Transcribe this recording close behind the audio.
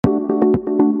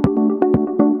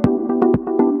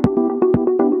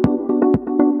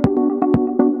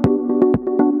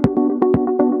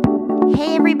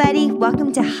Hey everybody,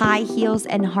 welcome to High Heels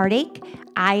and Heartache.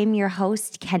 I am your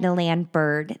host, Kendall Ann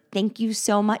Bird. Thank you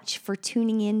so much for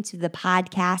tuning in to the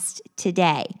podcast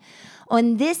today.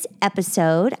 On this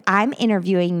episode, I'm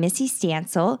interviewing Missy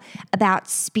Stansel about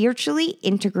spiritually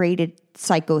integrated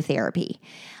psychotherapy.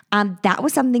 That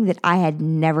was something that I had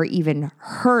never even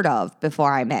heard of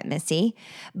before I met Missy.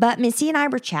 But Missy and I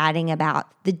were chatting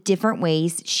about the different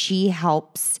ways she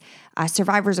helps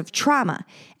survivors of trauma.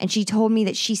 And she told me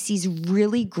that she sees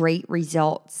really great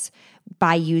results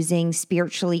by using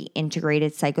spiritually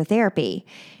integrated psychotherapy.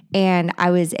 And I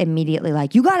was immediately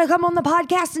like, you got to come on the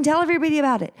podcast and tell everybody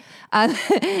about it.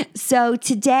 So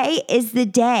today is the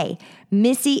day.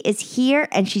 Missy is here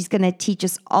and she's going to teach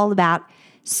us all about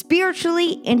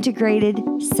spiritually integrated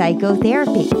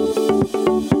psychotherapy.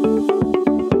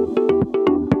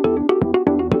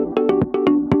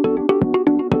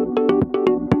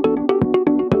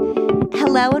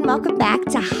 Hello and welcome back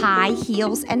to High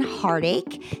Heels and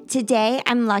Heartache. Today,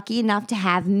 I'm lucky enough to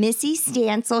have Missy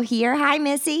Stansel here. Hi,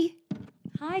 Missy.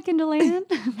 Hi, Kendall Ann.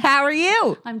 How are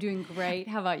you? I'm doing great.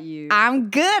 How about you? I'm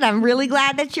good. I'm really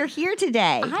glad that you're here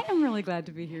today. I am really glad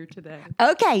to be here today.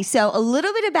 Okay, so a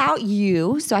little bit about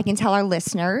you so I can tell our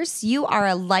listeners. You are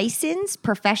a licensed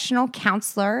professional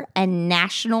counselor and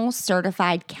national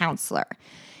certified counselor.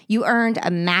 You earned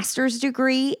a master's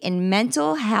degree in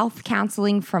mental health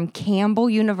counseling from Campbell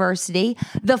University,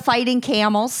 the Fighting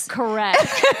Camels. Correct.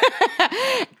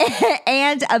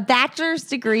 And a bachelor's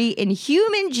degree in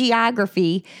human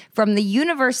geography from the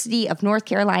University of North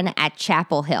Carolina at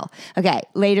Chapel Hill. Okay,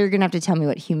 later you're going to have to tell me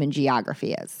what human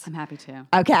geography is. I'm happy to.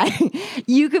 Okay.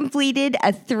 You completed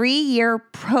a 3-year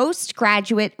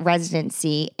postgraduate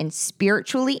residency in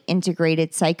spiritually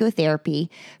integrated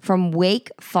psychotherapy from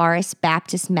Wake Forest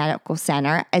Baptist Medical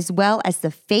Center, as well as the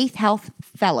Faith Health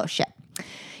Fellowship.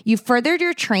 You furthered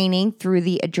your training through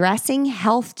the Addressing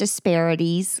Health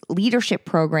Disparities Leadership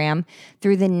Program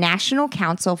through the National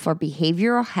Council for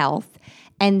Behavioral Health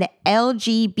and the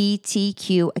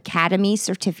LGBTQ Academy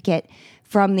Certificate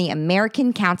from the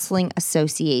American Counseling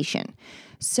Association.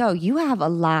 So you have a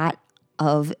lot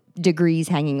of degrees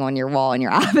hanging on your wall in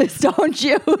your office, don't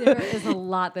you? There is a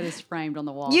lot that is framed on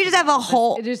the wall. You just have a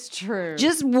whole... It is true.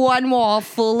 Just one wall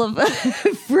full of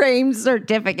framed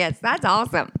certificates. That's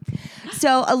awesome.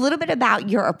 So a little bit about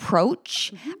your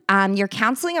approach. Your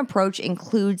counseling approach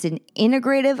includes an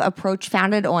integrative approach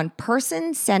founded on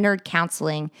person-centered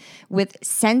counseling with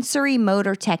sensory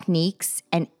motor techniques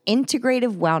and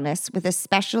integrative wellness with a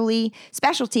specialty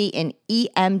in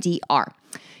EMDR.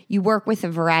 You work with a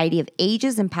variety of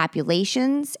ages and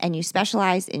populations, and you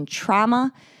specialize in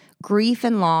trauma, grief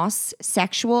and loss,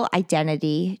 sexual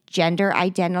identity, gender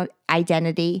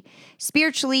identity,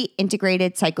 spiritually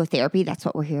integrated psychotherapy. That's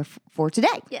what we're here for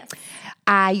today. Yes.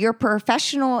 Your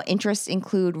professional interests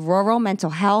include rural mental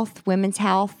health, women's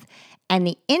health, and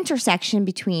the intersection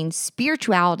between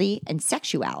spirituality and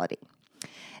sexuality.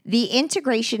 The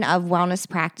integration of wellness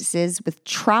practices with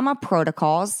trauma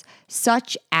protocols,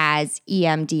 such as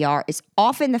EMDR, is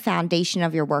often the foundation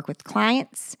of your work with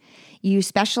clients. You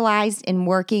specialized in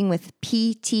working with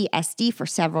PTSD for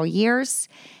several years,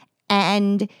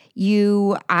 and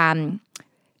you and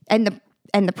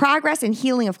the progress and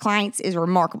healing of clients is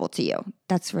remarkable to you.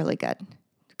 That's really good.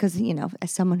 Because, you know,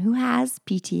 as someone who has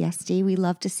PTSD, we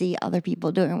love to see other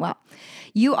people doing well.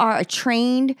 You are a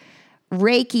trained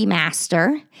Reiki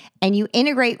master, and you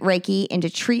integrate Reiki into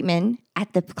treatment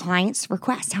at the client's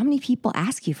request. How many people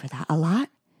ask you for that? A lot?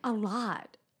 A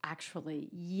lot, actually,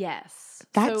 yes.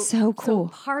 That's so cool.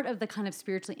 So part of the kind of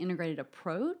spiritually integrated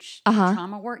approach to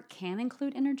trauma work can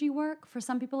include energy work. For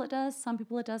some people it does, some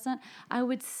people it doesn't. I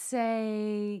would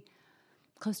say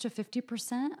close to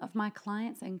 50% of my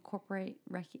clients incorporate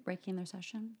Reiki in their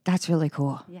session. That's really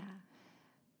cool. Yeah.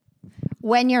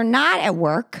 When you're not at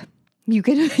work,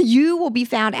 you will be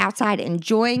found outside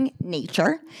enjoying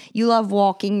nature. You love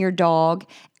walking your dog,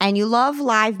 and you love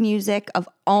live music of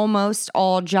almost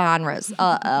all genres.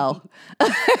 Almost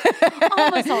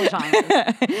all genres.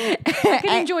 I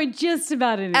can enjoy just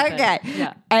about anything. Okay.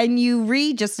 Yeah. And you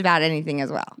read just about anything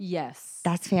as well. Yes.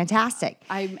 That's fantastic.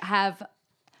 I have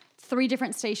 3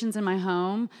 different stations in my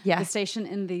home. Yes. The station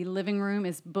in the living room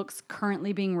is books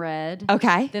currently being read.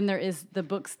 Okay. Then there is the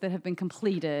books that have been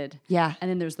completed. Yeah.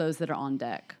 And then there's those that are on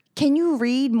deck. Can you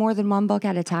read more than one book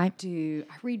at a time? I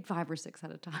read 5 or 6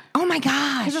 at a time. Oh my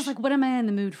gosh. Because it's like, what am I in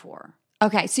the mood for?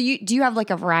 Okay, so do you have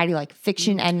like a variety, like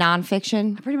fiction and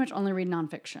nonfiction? I pretty much only read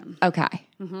nonfiction. Okay.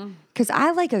 Because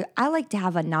I like to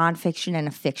have a nonfiction and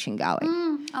a fiction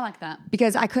going. I like that.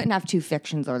 Because I couldn't have 2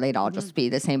 fictions or they'd all just be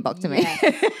the same book to me.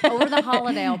 Yes. Over the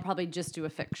holiday, I'll probably just do a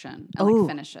fiction and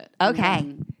finish it. And Okay.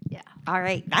 then, yeah. All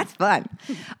right. That's fun.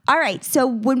 All right. So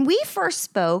when we first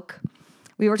spoke,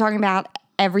 we were talking about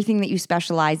everything that you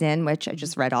specialize in, which I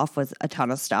just read off was a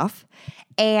ton of stuff.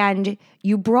 And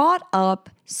you brought up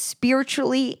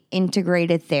spiritually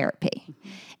integrated therapy.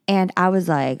 And I was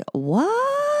like,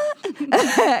 what?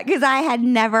 Because I had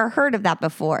never heard of that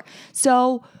before.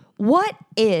 So what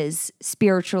is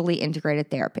spiritually integrated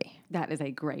therapy? That is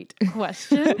a great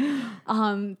question.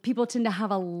 People tend to have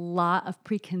a lot of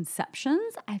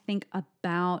preconceptions, I think,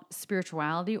 about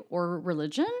spirituality or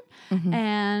religion,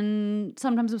 and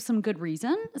sometimes with some good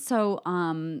reason. So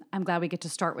I'm glad we get to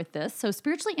start with this. So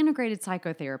spiritually integrated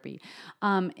psychotherapy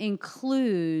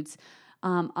includes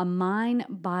a mind,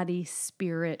 body,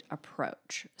 spirit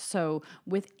approach. So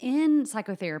within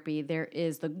psychotherapy, there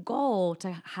is the goal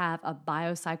to have a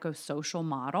biopsychosocial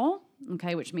model,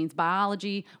 okay, which means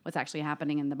biology, what's actually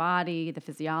happening in the body, the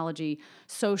physiology,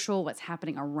 social, what's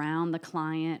happening around the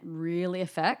client really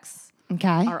affects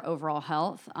our overall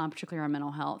health, particularly our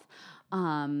mental health.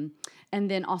 And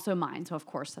then also mind. So of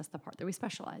course, that's the part that we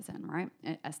specialize in, right?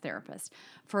 As therapists.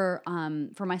 For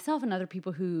myself and other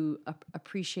people who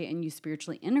appreciate and use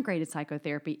spiritually integrated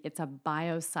psychotherapy, it's a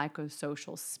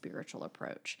biopsychosocial spiritual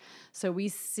approach. So we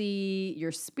see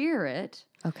your spirit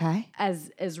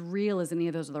as real as any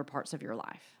of those other parts of your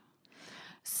life.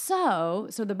 So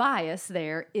the bias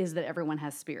there is that everyone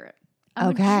has spirit.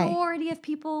 A majority of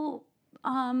people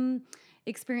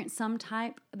experience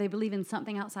they believe in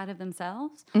something outside of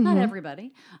themselves. Not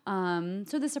everybody.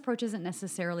 So this approach isn't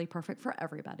necessarily perfect for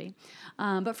everybody.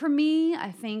 But for me,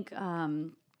 I think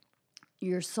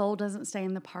your soul doesn't stay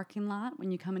in the parking lot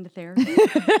when you come into therapy.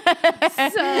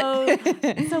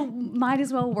 So might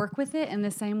as well work with it in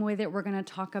the same way that we're going to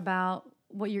talk about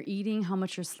what you're eating, how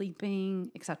much you're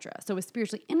sleeping, etc. So with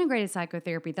spiritually integrated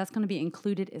psychotherapy, that's going to be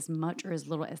included as much or as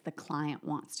little as the client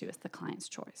wants to. It's the client's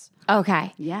choice.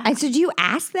 Okay. Yeah. And so do you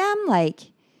ask them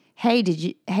like, hey,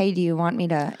 do you want me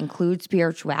to include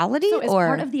spirituality? So as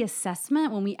part of the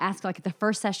assessment, when we ask, like at the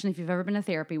first session, if you've ever been to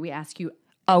therapy, we ask you,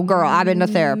 oh, girl, I've been to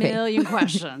therapy. A million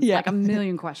questions, like a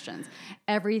million questions.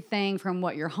 Everything from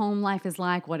what your home life is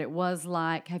like, what it was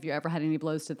like, have you ever had any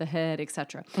blows to the head,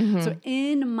 etc. So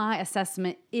in my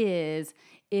assessment is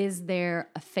there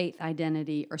a faith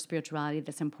identity or spirituality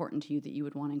that's important to you that you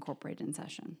would want to incorporate in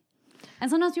session? And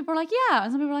sometimes people are like, yeah.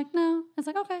 And some people are like, no. It's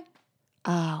like, okay.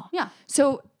 Oh. Yeah.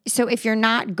 So if you're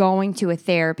not going to a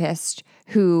therapist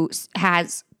who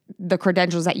has the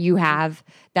credentials that you have,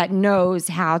 that knows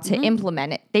how to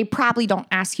implement it, they probably don't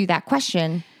ask you that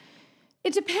question.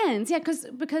 It depends, yeah,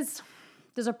 because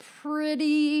there's a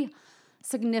pretty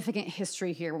significant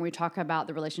history here when we talk about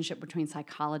the relationship between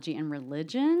psychology and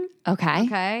religion.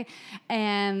 Okay.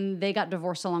 And they got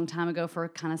divorced a long time ago for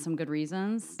kind of some good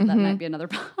reasons. That might be another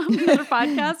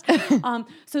podcast.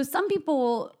 So some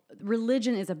people,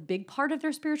 religion is a big part of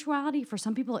their spirituality. For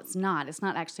some people, it's not. It's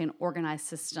not actually an organized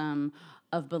system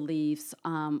of beliefs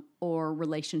or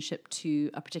relationship to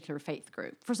a particular faith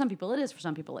group. For some people it is, for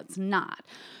some people it's not.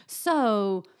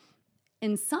 So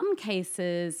in some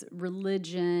cases,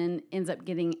 religion ends up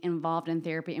getting involved in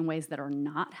therapy in ways that are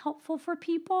not helpful for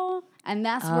people. And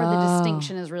that's where the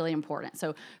distinction is really important.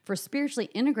 So for spiritually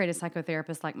integrated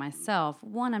psychotherapists like myself,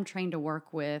 one, I'm trained to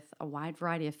work with a wide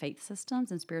variety of faith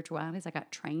systems and spiritualities. I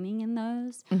got training in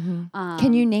those.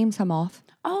 Can you name some off?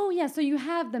 Oh, yeah. So you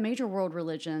have the major world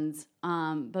religions,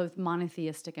 both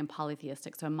monotheistic and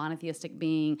polytheistic. So monotheistic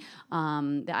being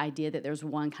the idea that there's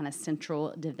one kind of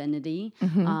central divinity,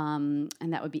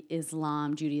 and that would be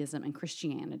Islam, Judaism, and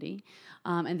Christianity.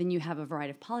 And then you have a variety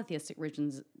of polytheistic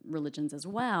religions as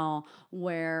well,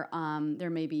 where there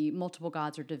may be multiple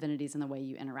gods or divinities in the way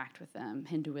you interact with them.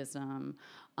 Hinduism,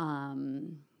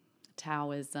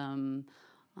 Taoism,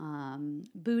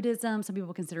 Buddhism. Some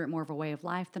people consider it more of a way of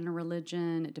life than a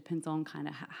religion. It depends on kind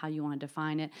of how you want to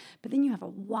define it. But then you have a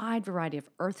wide variety of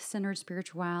earth-centered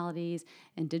spiritualities,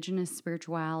 indigenous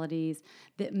spiritualities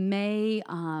that may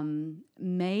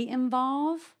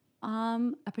involve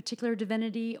a particular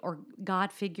divinity or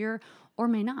God figure, or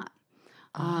may not.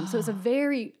 So it's a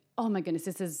very, oh my goodness,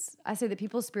 I say that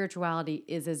people's spirituality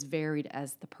is as varied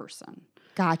as the person.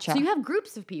 Gotcha. So you have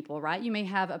groups of people, right? You may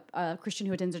have a Christian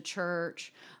who attends a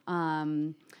church,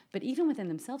 but even within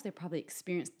themselves, they probably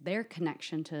experience their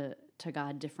connection to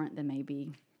God different than maybe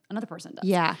another person does.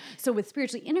 Yeah. So with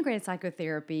spiritually integrated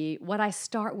psychotherapy, what I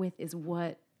start with is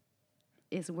where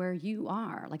you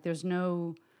are. Like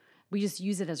we just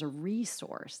use it as a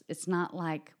resource. It's not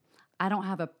like I don't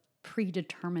have a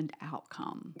predetermined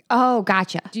outcome. Oh,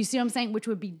 gotcha. Do you see what I'm saying? Which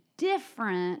would be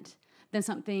different than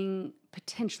something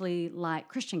potentially like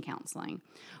Christian counseling,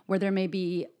 where there may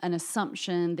be an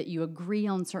assumption that you agree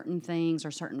on certain things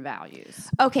or certain values.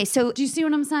 Okay, so Do you see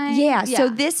what I'm saying? yeah, so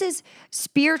this is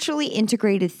spiritually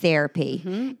integrated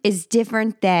therapy is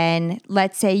different than,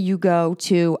 let's say you go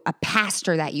to a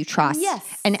pastor that you trust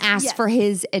and ask for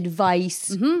his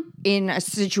advice in a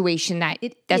situation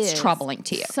that's troubling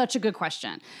to you. Such a good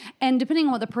question. And depending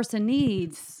on what the person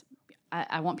needs,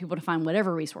 I want people to find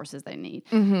whatever resources they need.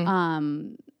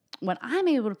 What I'm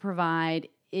able to provide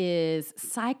is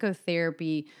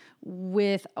psychotherapy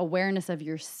with awareness of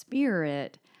your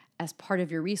spirit as part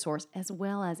of your resource, as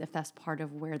well as if that's part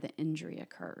of where the injury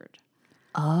occurred.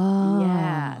 Oh.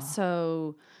 Yeah.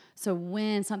 So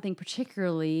when something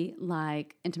particularly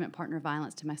like intimate partner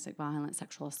violence, domestic violence,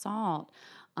 sexual assault,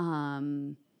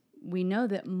 we know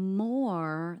that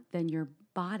more than your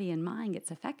body and mind gets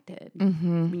affected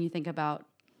when you think about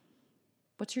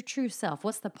what's your true self?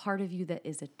 What's the part of you that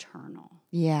is eternal?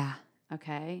 Yeah.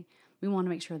 Okay? We want to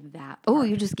make sure that Oh,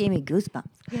 you just gave me goosebumps.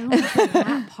 we want to make sure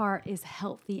that part is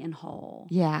healthy and whole.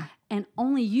 Yeah. And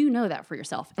only you know that for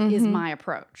yourself is my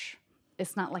approach.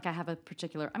 It's not like I have I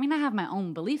have my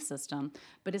own belief system,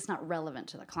 but it's not relevant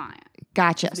to the client.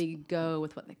 Gotcha. We go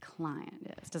with what the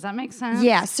client is. Does that make sense?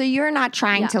 Yeah, so you're not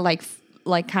trying to like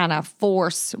kind of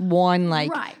force one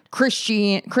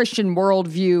Christian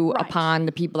worldview upon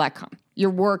the people that come. You're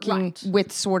working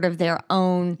with sort of their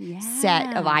own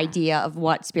set of idea of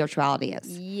what spirituality is.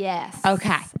 Yes.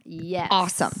 Okay. Yes.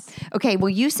 Awesome. Okay, well,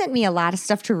 you sent me a lot of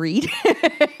stuff to read.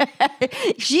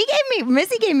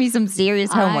 Missy gave me some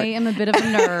serious homework. I am a bit of a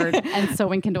nerd, and so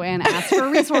when Kendall Ann asked for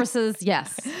resources,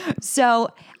 yes. So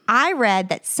I read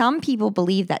that some people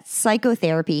believe that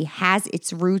psychotherapy has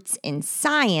its roots in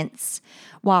science,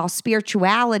 while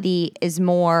spirituality is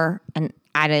more, and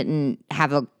I didn't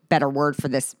have a better word for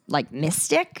this, like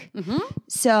mystic.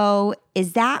 So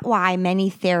is that why many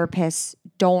therapists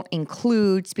don't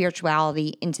include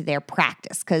spirituality into their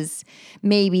practice? Because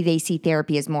maybe they see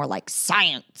therapy as more like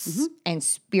science and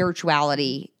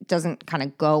spirituality doesn't kind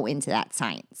of go into that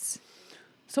science.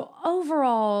 So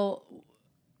overall,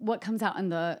 what comes out in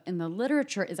the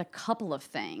literature is a couple of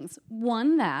things.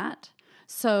 One,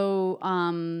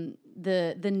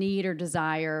 the need or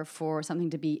desire for something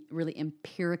to be really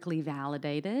empirically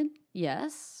validated.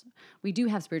 Yes, we do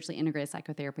have spiritually integrated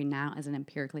psychotherapy now as an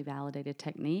empirically validated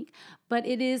technique, but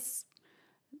it is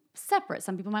separate.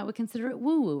 Some people might consider it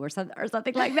woo-woo or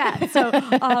something like that.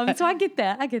 So I get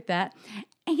that.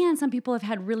 And some people have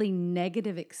had really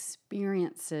negative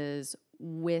experiences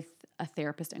with a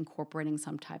therapist incorporating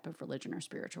some type of religion or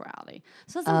spirituality.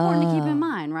 So it's important to keep in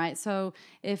mind, right? So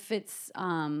if it's,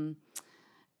 and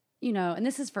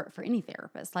this is for any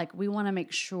therapist, like we want to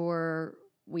make sure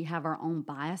we have our own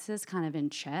biases kind of in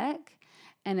check.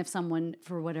 And if someone,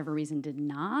 for whatever reason, did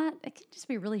not, it can just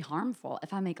be really harmful.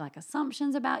 If I make like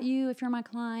assumptions about you, if you're my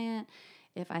client,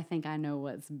 if I think I know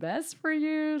what's best for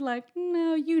you, like,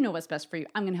 no, you know what's best for you.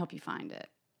 I'm going to help you find it.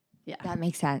 Yeah. That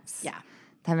makes sense. Yeah.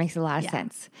 That makes a lot of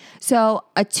sense. So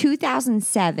a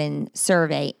 2007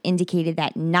 survey indicated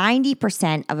that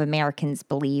 90% of Americans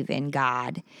believe in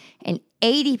God and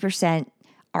 80%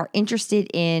 are interested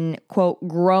in, quote,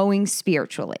 growing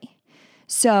spiritually.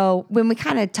 So when we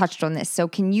kind of touched on this, so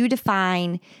can you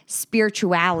define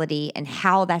spirituality and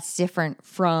how that's different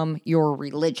from your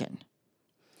religion?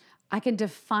 I can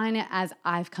define it as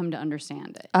I've come to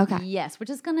understand it. Okay. Yes,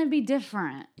 which is going to be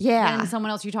different than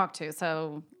someone else you talk to.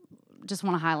 So just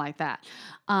want to highlight that.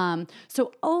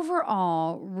 So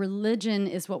overall, religion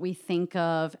is what we think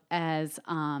of as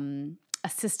a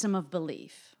system of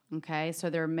belief. Okay, so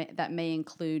that may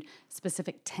include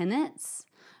specific tenets.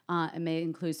 It may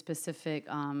include specific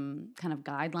kind of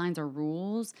guidelines or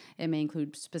rules. It may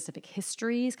include specific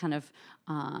histories, kind of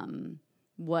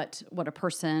what a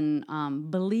person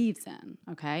believes in.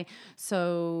 Okay,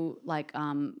 so like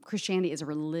Christianity is a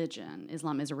religion,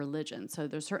 Islam is a religion. So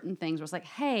there's certain things where it's like,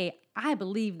 hey, I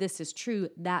believe this is true.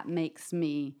 That makes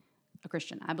me a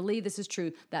Christian. I believe this is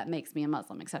true. That makes me a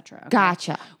Muslim, etc. Okay?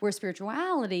 Gotcha. Where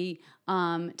spirituality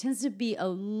tends to be a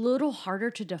little harder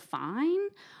to define.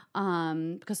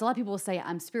 Because a lot of people will say,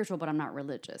 I'm spiritual, but I'm not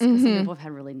religious. Because some people have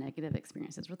had really negative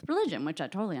experiences with religion, which I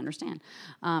totally understand.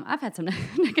 I've had some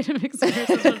negative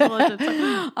experiences with religion,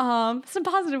 so, some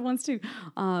positive ones too.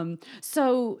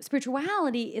 So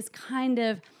spirituality is kind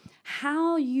of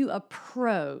how you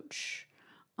approach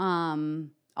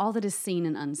all that is seen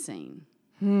and unseen.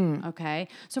 Okay.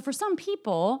 So for some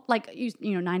people, like,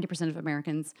 90% of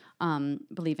Americans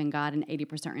believe in God and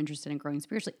 80% are interested in growing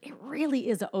spiritually. It really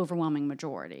is an overwhelming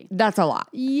majority. That's a lot.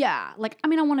 Yeah. Like, I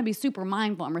mean, I want to be super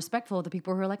mindful and respectful of the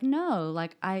people who are like, no,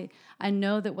 like, I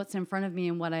know that what's in front of me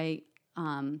and what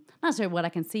not necessarily what I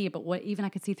can see, but what even I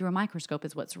could see through a microscope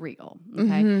is what's real.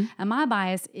 Okay. And my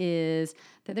bias is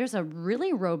that there's a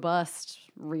really robust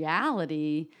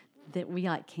reality that we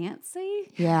like can't see.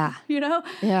 Yeah. Yeah.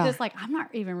 Yeah. It's like, I'm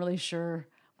not even really sure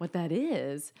what that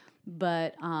is,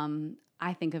 but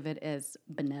I think of it as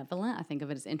benevolent. I think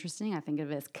of it as interesting. I think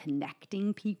of it as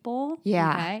connecting people.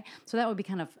 Yeah. Okay. So that would be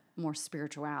kind of more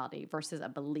spirituality versus a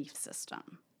belief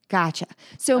system. Gotcha.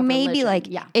 So maybe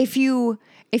religion, like if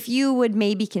you would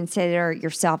maybe consider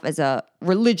yourself as a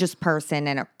religious person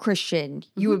and a Christian,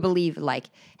 you would believe like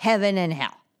heaven and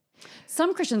hell.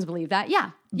 Some Christians believe that. Yeah.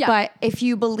 But if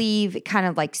you believe kind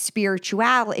of like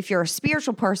spirituality, if you're a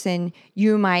spiritual person,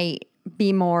 you might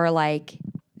be more like,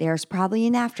 there's probably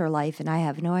an afterlife and I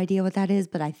have no idea what that is,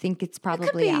 but I think it's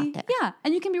probably out there. Yeah.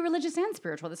 And you can be religious and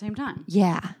spiritual at the same time.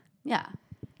 Yeah. Yeah.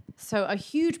 So a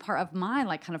huge part of my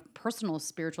like kind of personal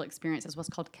spiritual experience is what's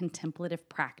called contemplative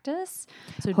practice.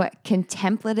 So What?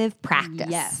 Contemplative practice.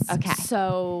 Yes. Okay.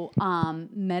 So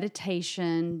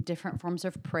meditation, different forms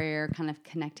of prayer, kind of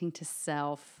connecting to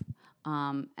self,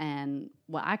 and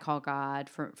what I call God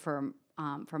for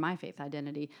my faith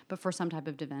identity, but for some type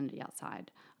of divinity outside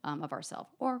of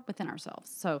ourselves or within ourselves.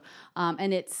 So,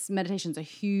 and meditation's a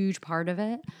huge part of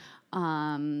it.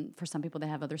 For some people, they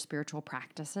have other spiritual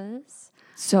practices.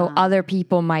 So other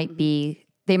people might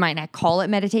they might not call it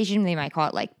meditation. They might call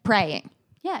it like praying.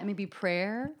 Yeah, it may be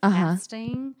prayer,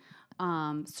 fasting,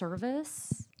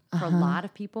 service. For a lot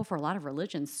of people, for a lot of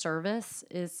religions, service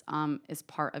is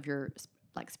part of your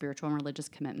like spiritual and religious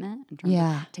commitment in terms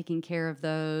of taking care of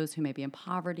those who may be in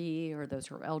poverty or those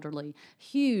who are elderly.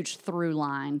 Huge through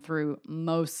line through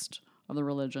most of the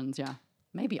religions. Yeah,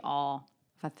 maybe all.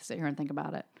 If I have to sit here and think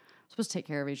about it, we're supposed to take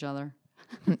care of each other.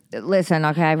 Listen,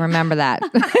 okay, remember that.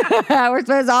 We're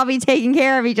supposed to all be taking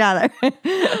care of each other.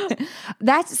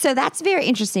 That's very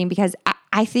interesting because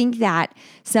I think that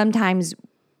sometimes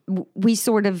we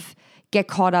sort of get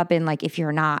caught up in like if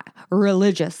you're not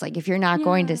religious, like if you're not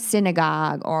going to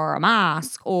synagogue or a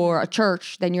mosque or a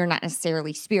church, then you're not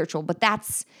necessarily spiritual. But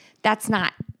that's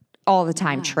not all the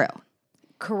time true.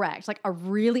 Correct. Like a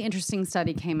really interesting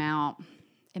study came out.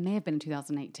 It may have been in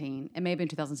 2018. It may have been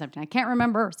 2017. I can't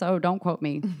remember, so don't quote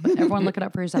me. But everyone look it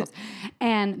up for yourselves.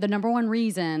 And the number one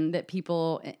reason that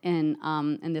people in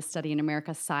this study in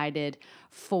America cited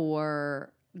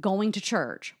for going to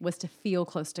church was to feel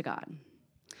close to God.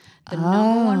 The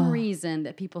number one reason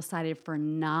that people cited for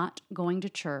not going to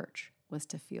church was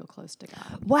to feel close to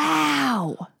God.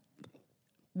 Wow.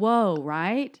 Whoa,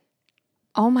 right?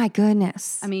 Oh my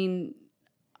goodness. I mean,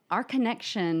 our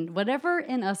connection, whatever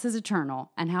in us is eternal,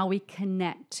 and how we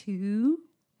connect to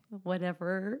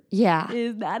whatever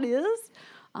that is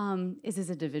as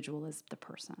individual as the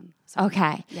person. So,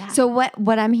 okay. Yeah. So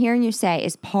what I'm hearing you say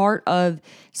is part of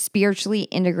spiritually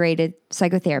integrated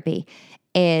psychotherapy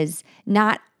is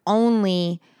not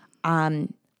only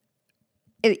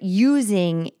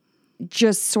using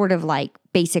just sort of like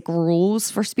basic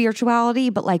rules for spirituality,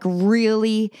 but like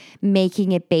really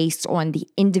making it based on the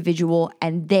individual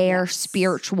and their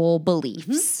spiritual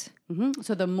beliefs. Mm-hmm.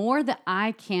 So the more that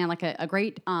I can, like a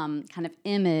great kind of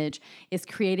image is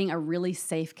creating a really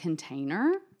safe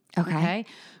container. Okay.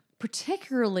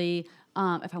 Particularly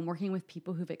if I'm working with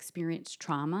people who've experienced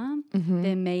trauma,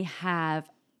 they may have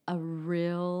a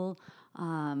real,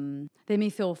 they may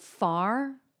feel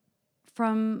far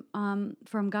from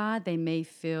God. They may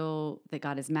feel that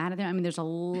God is mad at them. I mean, there's a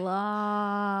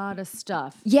lot of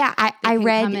stuff. Yeah, I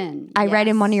read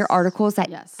in one of your articles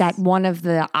that that one of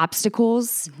the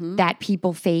obstacles that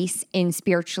people face in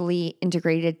spiritually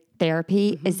integrated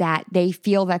therapy is that they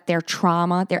feel that their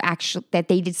trauma, that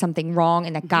they did something wrong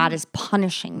and that God is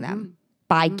punishing them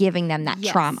by giving them that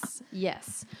trauma.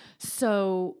 Yes.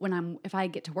 So if I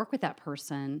get to work with that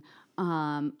person,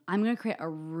 I'm going to create a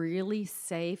really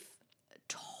safe,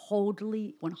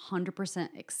 totally 100%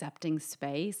 accepting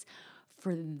space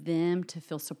for them to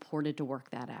feel supported to work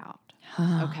that out.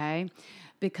 Okay?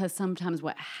 Because sometimes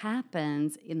what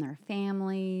happens in their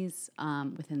families,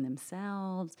 within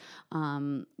themselves,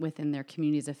 within their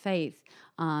communities of faith,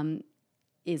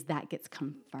 is that gets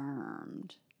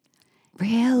confirmed.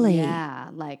 Really? Yeah.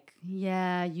 Like,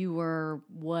 you were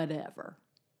whatever,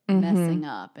 messing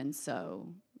up, and so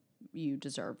you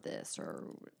deserve this, or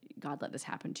God let this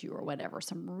happen to you or whatever,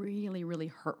 some really, really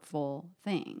hurtful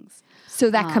things. So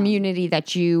that community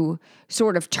that you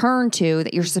sort of turn to,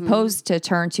 that you're supposed to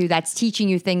turn to, that's teaching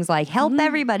you things like help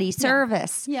everybody,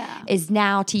 service, is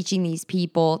now teaching these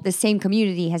people. The same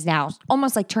community has now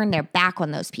almost like turned their back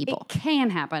on those people. It can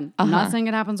happen. I'm not saying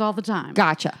it happens all the time.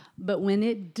 Gotcha. But when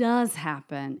it does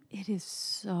happen, it is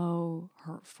so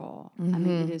hurtful. I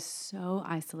mean, it is so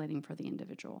isolating for the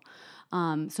individual.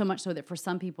 So much so that for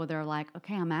some people, they're like,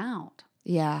 okay, I'm out.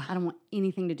 Yeah. I don't want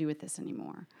anything to do with this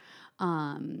anymore.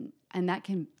 And that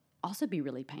can also be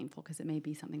really painful because it may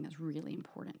be something that's really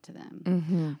important to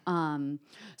them.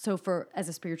 So as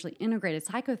a spiritually integrated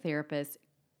psychotherapist,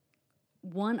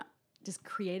 just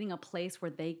creating a place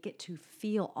where they get to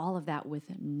feel all of that with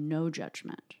no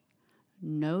judgment,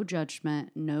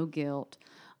 no guilt.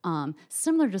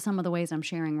 Similar to some of the ways I'm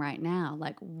sharing right now,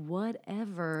 like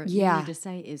whatever you need to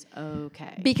say is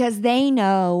okay. Because they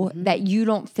know that you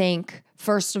don't think,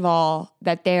 first of all,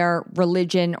 that their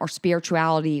religion or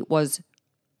spirituality was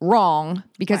wrong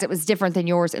because it was different than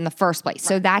yours in the first place.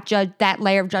 So that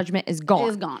layer of judgment is gone. It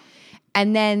is gone.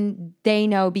 And then they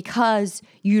know because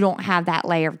you don't have that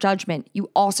layer of judgment, you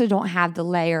also don't have the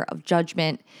layer of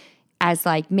judgment as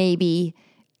like maybe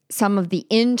some of the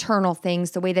internal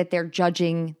things, the way that they're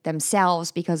judging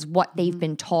themselves because what they've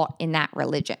been taught in that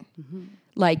religion.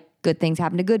 Like good things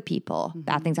happen to good people,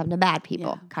 bad things happen to bad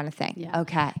people kind of thing. Yeah.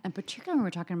 Okay. And particularly when we're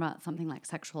talking about something like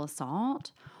sexual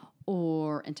assault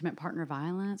or intimate partner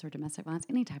violence or domestic violence,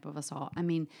 any type of assault. I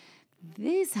mean,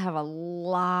 these have a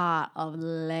lot of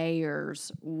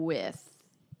layers with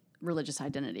religious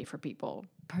identity for people,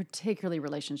 particularly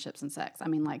relationships and sex. I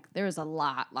mean, like there's a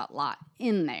lot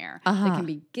in there. There can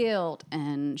be guilt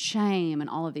and shame and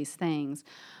all of these things.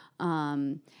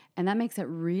 And that makes it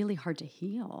really hard to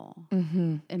heal.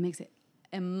 It makes it,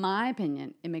 in my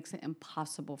opinion, it makes it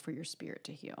impossible for your spirit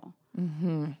to heal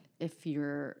if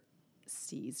you're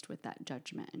seized with that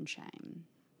judgment and shame.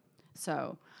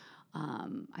 So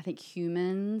I think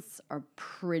humans are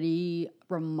pretty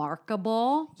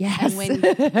remarkable. Yes.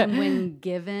 And when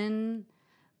given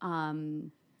a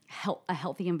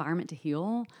healthy environment to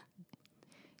heal.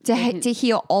 To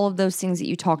heal all of those things that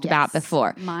you talked about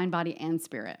before. Mind, body, and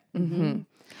spirit. And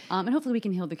hopefully we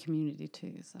can heal the community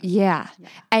too. So. Yeah.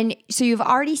 And so you've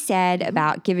already said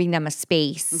about giving them a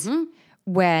space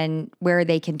where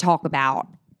they can talk about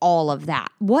all of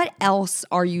that. What else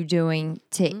are you doing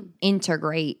to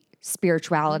integrate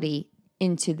spirituality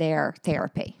into their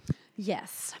therapy?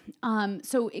 Yes.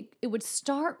 So it would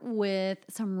start with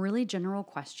some really general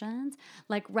questions,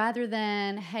 like rather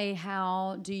than, hey,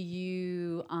 how do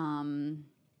you, how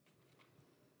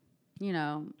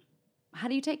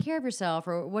do you take care of yourself,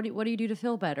 or what do you do to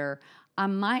feel better? I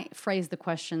might phrase the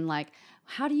question like,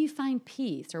 how do you find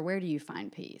peace, or where do you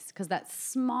find peace? Because that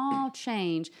small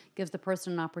change gives the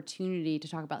person an opportunity to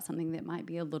talk about something that might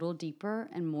be a little deeper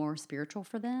and more spiritual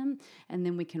for them, and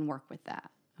then we can work with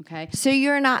that. Okay. So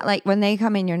you're not like, when they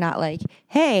come in, you're not like,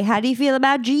 hey, how do you feel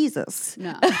about Jesus?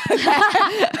 No.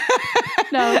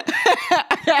 No.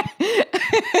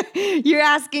 You're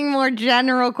asking more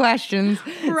general questions.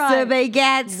 Right. So they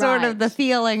get sort of the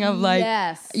feeling of like,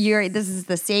 yes, this is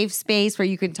the safe space where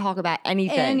you can talk about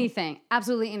anything. Anything.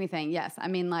 Absolutely anything. Yes. I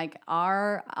mean, like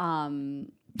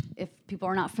if people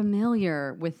are not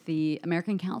familiar with the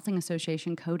American Counseling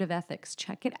Association Code of Ethics,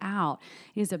 check it out.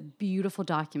 It is a beautiful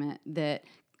document that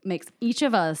makes each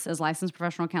of us as licensed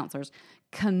professional counselors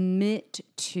commit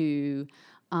to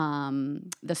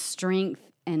the strength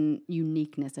and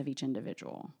uniqueness of each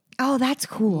individual. Oh, that's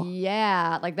cool.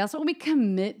 Yeah, like that's what we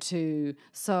commit to.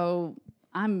 So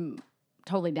I'm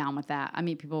totally down with that. I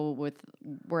meet people with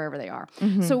wherever they are.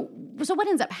 Mm-hmm. So what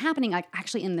ends up happening, like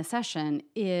actually in the session,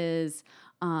 is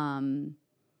I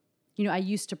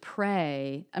used to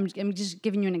pray. I'm just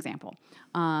giving you an example.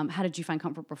 How did you find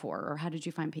comfort before, or how did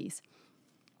you find peace?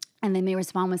 And they may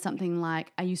respond with something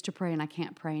like, I used to pray and I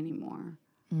can't pray anymore.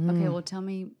 Okay, well, tell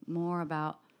me more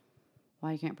about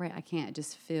why you can't pray. I can't. It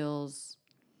just feels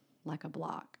like a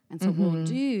block. And so what we'll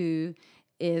do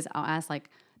is I'll ask, like,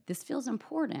 this feels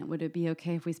important. Would it be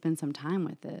okay if we spend some time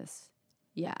with this?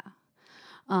 Yeah.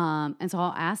 And so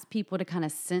I'll ask people to kind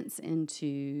of sense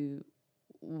into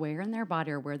where in their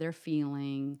body or where they're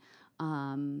feeling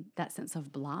that sense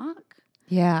of block.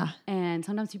 Yeah. And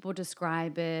sometimes people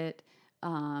describe it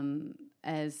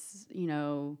as,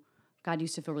 God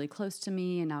used to feel really close to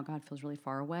me and now God feels really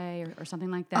far away, or something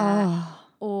like that. Oh.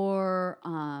 Or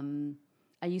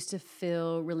I used to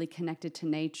feel really connected to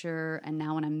nature, and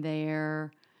now when I'm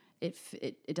there,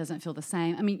 it doesn't feel the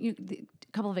same. I mean,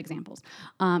 a couple of examples.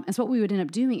 And so what we would end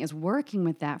up doing is working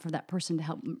with that for that person to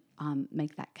help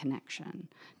make that connection,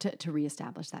 to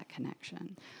reestablish that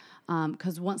connection.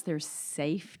 Because once there's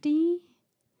safety,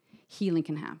 healing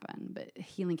can happen, but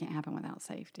healing can't happen without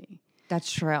safety.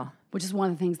 That's true. Which is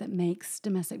one of the things that makes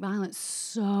domestic violence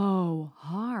so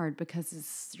hard,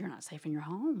 because you're not safe in your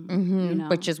home. You know?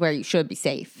 Which is where you should be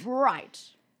safe. Right.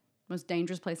 Most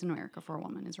dangerous place in America for a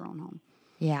woman is her own home.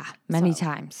 Yeah, many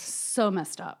times. So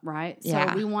messed up, right?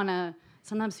 Yeah. So we want to,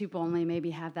 sometimes people only maybe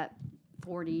have that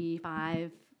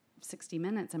 45, 60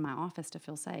 minutes in my office to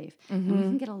feel safe. And we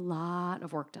can get a lot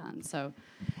of work done. So,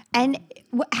 and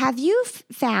have you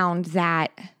found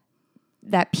that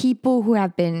people who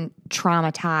have been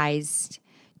traumatized,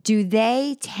 do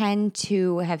they tend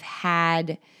to have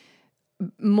had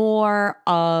more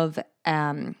of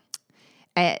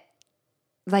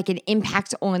like an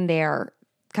impact on their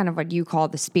kind of what you call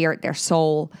the spirit, their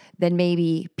soul, than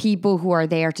maybe people who are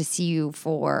there to see you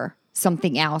for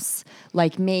something else,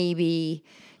 like maybe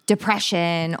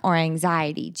depression or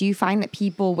anxiety? Do you find that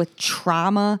people with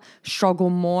trauma struggle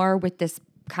more with this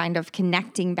kind of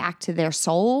connecting back to their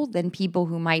soul than people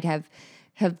who might have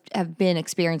been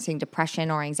experiencing depression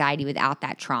or anxiety without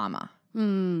that trauma?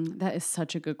 That is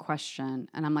such a good question.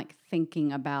 And I'm like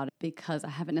thinking about it because I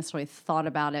haven't necessarily thought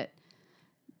about it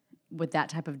with that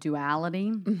type of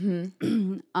duality.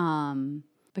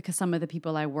 Because some of the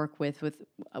people I work with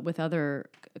other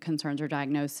concerns or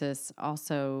diagnosis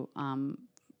also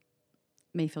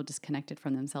may feel disconnected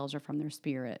from themselves or from their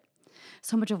spirit.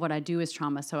 So much of what I do is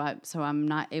trauma, so I'm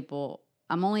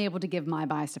only able to give my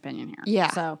biased opinion here. Yeah.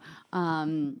 So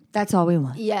that's all we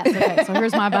want. yes. Okay. So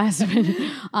here's my biased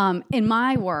opinion. In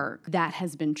my work, that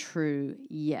has been true.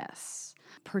 Yes,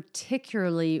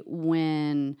 particularly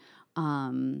when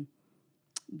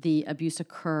the abuse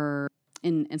occurred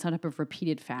in some type of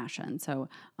repeated fashion. So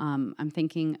I'm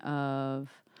thinking of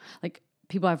like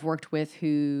people I've worked with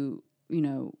who,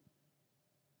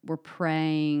 were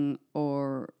praying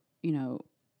or,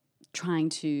 trying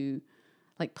to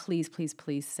like, please, please,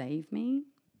 please save me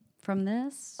from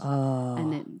this. Oh.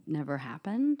 And it never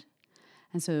happened.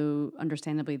 And so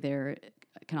understandably there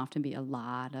can often be a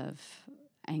lot of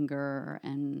anger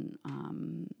and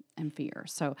fear.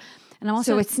 So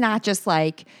it's not just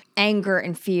like anger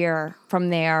and fear from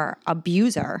their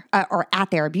abuser or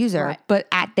at their abuser, right, but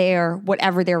at their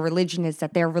whatever their religion is,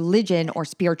 that their religion or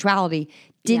spirituality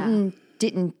didn't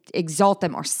exalt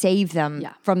them or save them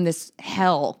from this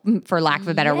hell, for lack of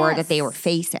a better word, that they were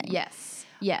facing.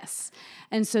 Yes.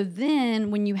 And so then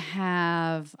when you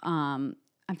have, I'm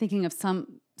thinking of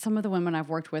some of the women I've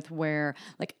worked with where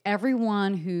like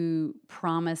everyone who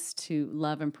promised to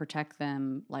love and protect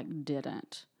them like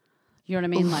didn't. You know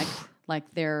what I mean?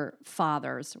 Like their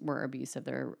fathers were abusive,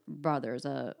 their brothers,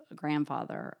 a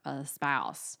grandfather, a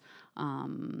spouse,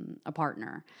 a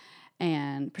partner.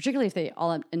 And particularly if they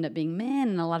all end up being men,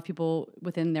 and a lot of people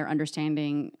within their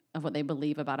understanding of what they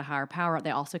believe about a higher power,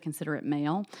 they also consider it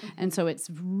male. Mm-hmm. And so it's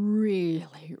really,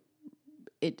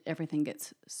 everything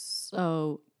gets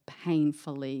so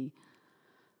painfully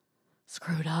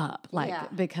screwed up,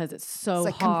 because it's so it's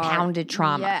like hard. Compounded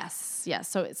trauma. Yes.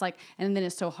 So it's like, and then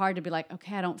it's so hard to be like,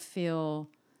 okay, I don't feel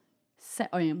set.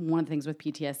 I mean, one of the things with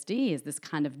PTSD is this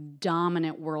kind of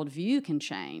dominant worldview can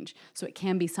change. So it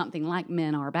can be something like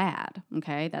men are bad.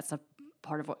 Okay. That's a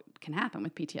part of what can happen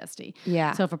with PTSD.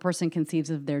 Yeah. So if a person conceives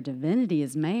of their divinity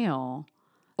as male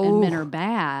and men are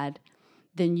bad,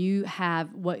 then you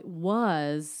have what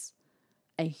was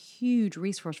a huge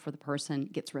resource for the person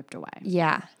gets ripped away.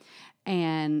 Yeah.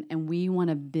 And we want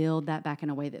to build that back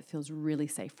in a way that feels really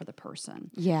safe for the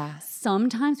person. Yeah.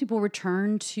 Sometimes people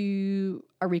return to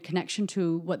a reconnection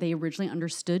to what they originally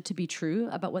understood to be true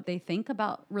about what they think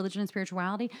about religion and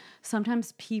spirituality.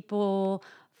 Sometimes people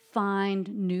find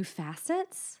new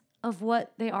facets of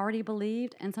what they already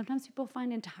believed, and sometimes people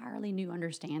find entirely new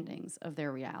understandings of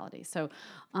their reality. So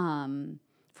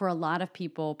for a lot of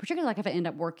people, particularly like if I end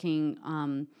up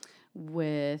working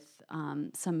with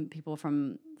some people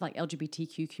from like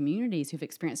LGBTQ communities who've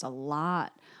experienced a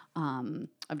lot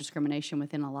of discrimination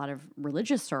within a lot of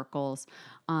religious circles,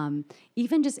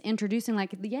 even just introducing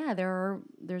like,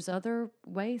 there's other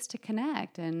ways to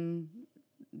connect, and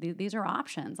these are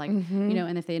options, like,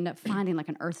 and if they end up finding like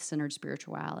an earth-centered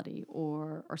spirituality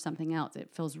or something else, it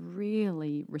feels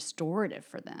really restorative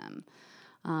for them.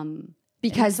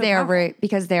 Because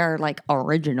their like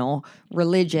original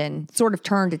religion sort of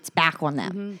turned its back on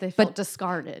them. Mm-hmm. They felt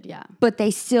discarded, But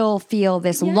they still feel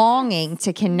this longing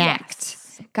to connect.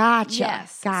 Yes. Gotcha.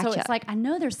 Yes. Gotcha. So it's like, I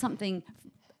know there's something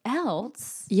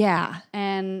else. Yeah.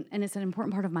 And it's an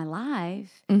important part of my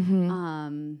life.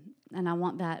 And I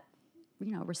want that,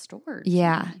 restored.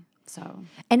 Yeah. To me. So.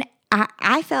 And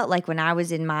I felt like when I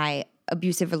was in my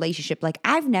abusive relationship, like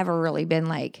I've never really been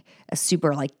like a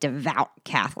super like devout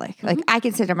Catholic. Like I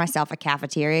consider myself a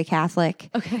cafeteria Catholic.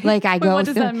 Okay. Like I go what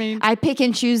does through, that mean? I pick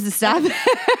and choose the stuff.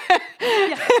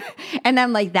 And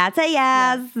I'm like, that's a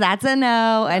yes, that's a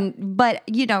no. But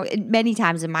many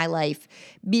times in my life,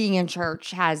 being in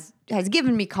church has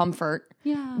given me comfort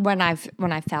when I've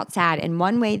felt sad. And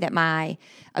one way that my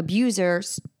abuser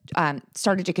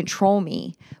started to control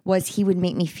me was he would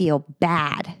make me feel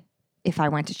bad if I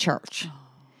went to church.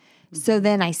 So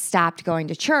then I stopped going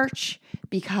to church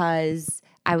because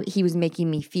he was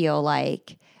making me feel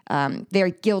like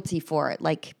very guilty for it,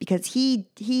 like because he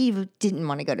didn't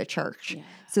want to go to church. Yeah.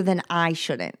 So then I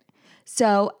shouldn't.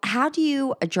 So how do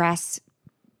you address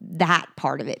that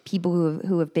part of it? People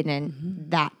who have been in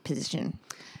that position.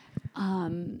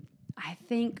 I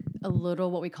think a little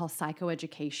what we call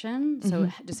psychoeducation. So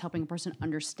just helping a person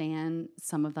understand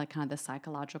some of the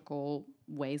psychological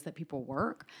ways that people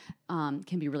work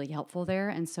can be really helpful there.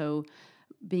 And so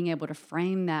being able to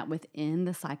frame that within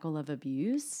the cycle of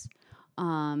abuse,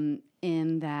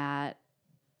 in that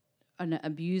an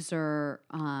abuser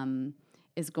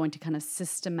is going to kind of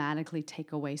systematically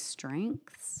take away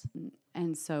strengths.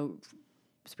 And so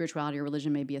spirituality or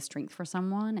religion may be a strength for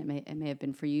someone. It may have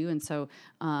been for you. And so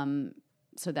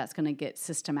so that's going to get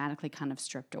systematically kind of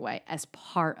stripped away as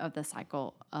part of the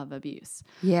cycle of abuse.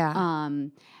 Yeah.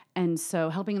 And so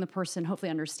helping the person hopefully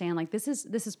understand, like, this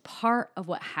is part of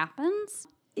what happens.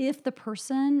 If the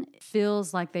person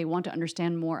feels like they want to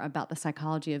understand more about the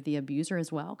psychology of the abuser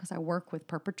as well, because I work with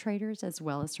perpetrators as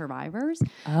well as survivors.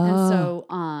 Oh. And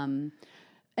so,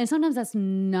 and sometimes that's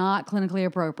not clinically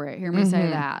appropriate. Hear me say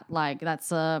that. Like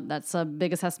that's a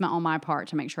big assessment on my part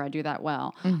to make sure I do that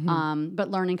well. But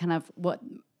learning kind of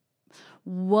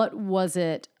what was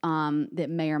it that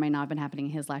may or may not have been happening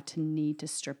in his life to need to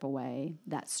strip away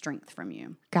that strength from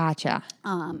you. Gotcha.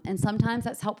 And sometimes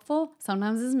that's helpful.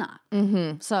 Sometimes it's not.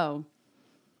 So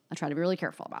I try to be really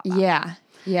careful about that. Yeah.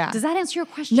 Yeah. Does that answer your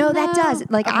question? No, that does.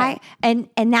 Like okay.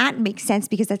 And that makes sense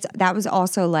because that was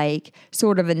also like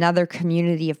sort of another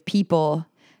community of people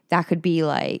that could be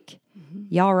like,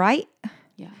 y'all right?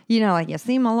 Yeah. Like you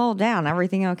seem a little down.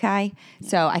 Everything okay? Yeah.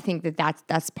 So I think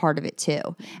that's part of it too.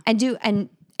 And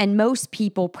most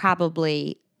people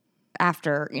probably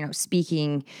after,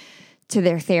 speaking to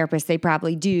their therapist, they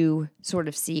probably do sort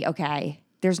of see, okay,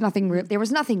 there was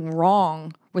nothing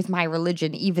wrong with my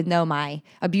religion, even though my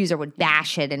abuser would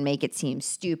bash it and make it seem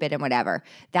stupid and whatever.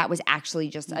 That was actually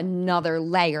just another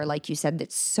layer, like you said,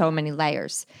 that's so many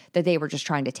layers that they were just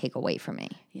trying to take away from me.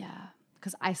 Yeah,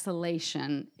 because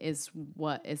isolation is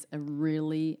what is a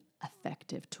really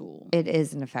effective tool. It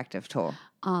is an effective tool.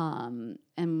 And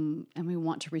we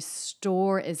want to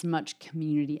restore as much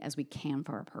community as we can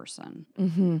for a person.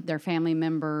 Their family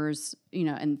members,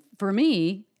 and for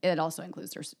me, it also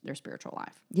includes their spiritual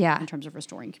life. Yeah. In terms of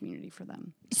restoring community for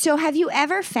them. So have you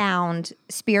ever found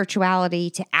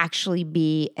spirituality to actually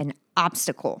be an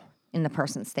obstacle in the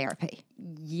person's therapy?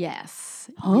 Yes.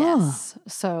 Oh. Yes.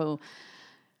 So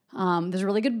there's a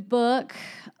really good book.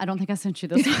 I don't think I sent you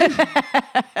this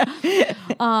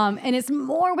one. And it's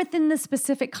more within the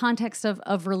specific context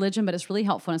of religion, but it's really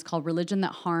helpful. And it's called Religion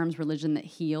That Harms, Religion That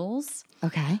Heals.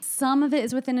 Okay. Some of it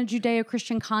is within a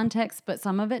Judeo-Christian context, but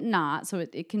some of it not. So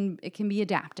it can be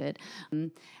adapted.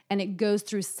 And it goes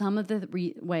through some of the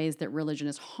ways that religion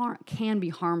can be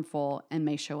harmful and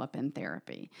may show up in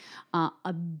therapy.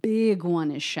 A big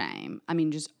one is shame. I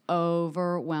mean, just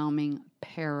overwhelming,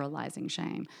 paralyzing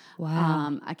shame.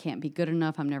 Wow. I can't be good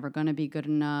enough. I'm never going to be good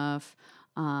enough.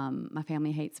 My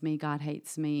family hates me. God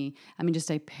hates me. I mean,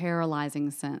 just a paralyzing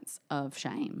sense of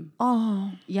shame.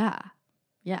 Oh. Yeah.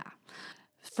 Yeah.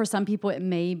 For some people, it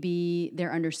may be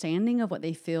their understanding of what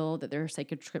they feel that their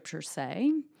sacred scriptures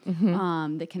say.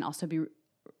 That can also be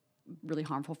really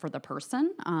harmful for the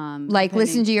person. Like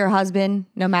listen to your husband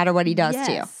no matter what he does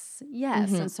to you.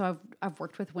 Yes. And so I've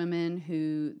worked with women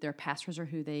who their pastors are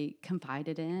who they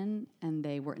confided in, and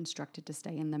they were instructed to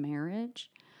stay in the marriage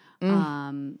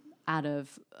out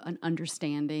of an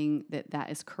understanding that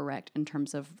is correct in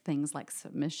terms of things like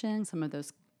submission, some of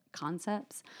those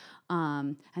concepts.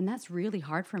 And that's really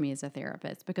hard for me as a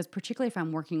therapist, because particularly if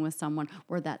I'm working with someone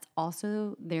where that's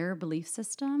also their belief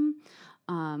system.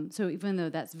 So even though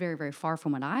that's very, very far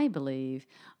from what I believe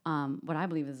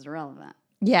is irrelevant.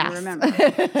 Yeah. Remember.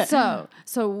 So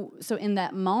in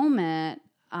that moment,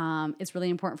 it's really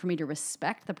important for me to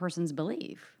respect the person's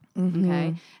belief.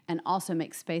 Okay. And also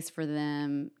make space for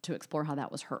them to explore how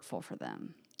that was hurtful for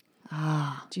them.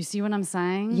 Do you see what I'm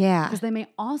saying? Yeah. Because they may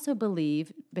also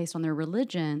believe, based on their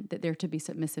religion, that they're to be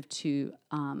submissive to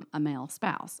a male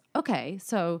spouse. Okay,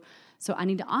 so I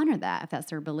need to honor that if that's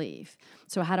their belief.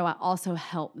 So how do I also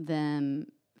help them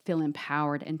feel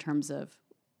empowered in terms of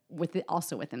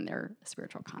also within their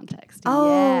spiritual context?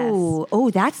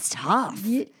 Oh, that's tough.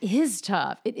 It is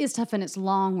tough. It is tough, and it's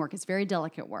long work. It's very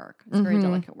delicate work. It's very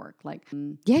delicate work. Like,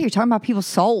 Yeah, you're talking about people's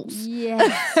souls.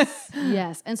 yes,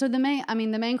 yes. And so the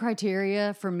main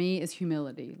criteria for me is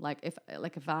humility. Like if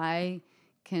I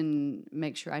can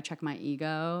make sure I check my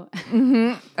ego,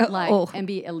 and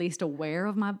be at least aware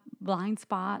of my blind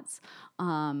spots,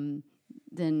 then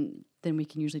we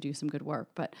can usually do some good work.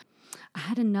 But I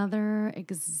had another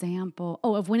example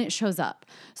of when it shows up.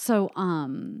 So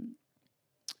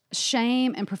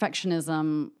shame and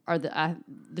perfectionism are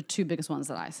the two biggest ones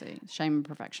that I see. Shame and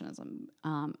perfectionism,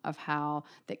 of how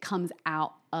that comes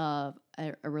out of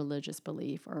a religious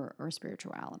belief or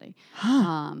spirituality.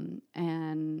 And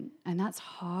that's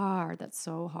hard. That's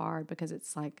so hard, because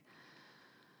it's like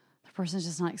the person's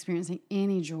just not experiencing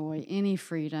any joy, any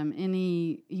freedom,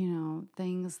 any,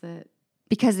 things that...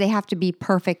 Because they have to be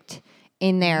perfect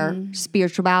in their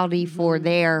spirituality for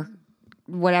their,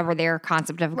 whatever their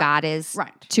concept of God is,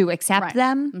 to accept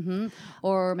them.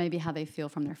 Or maybe how they feel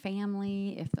from their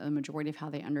family, if the majority of how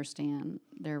they understand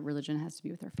their religion has to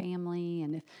be with their family,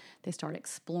 and if they start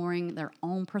exploring their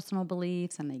own personal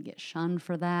beliefs and they get shunned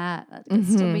for that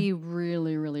gets to be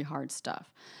really, really hard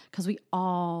stuff, because we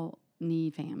all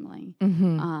need family.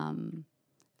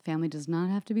 Family does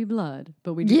not have to be blood,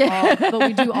 but we do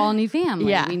all need family.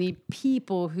 Yeah. We need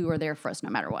people who are there for us no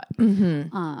matter what.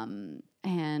 And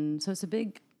so it's a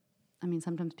big,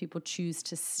 sometimes people choose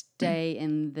to stay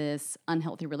in this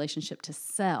unhealthy relationship to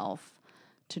self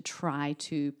to try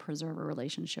to preserve a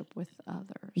relationship with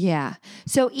others. Yeah.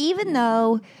 So even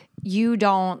though you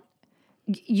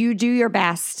do your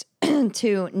best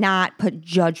to not put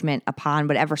judgment upon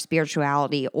whatever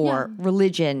spirituality or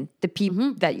religion the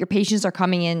people that your patients are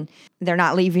coming in, they're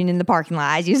not leaving in the parking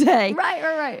lot, as you say.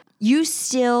 Right. You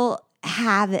still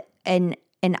have an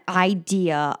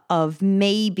idea of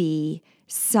maybe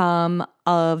some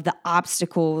of the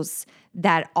obstacles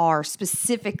that are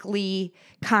specifically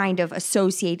kind of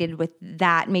associated with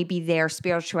that, maybe their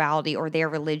spirituality or their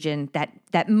religion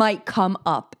that might come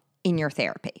up in your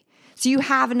therapy. So you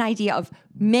have an idea of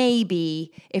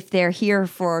maybe if they're here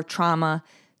for trauma,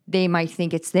 they might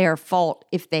think it's their fault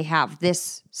if they have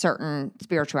this certain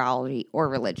spirituality or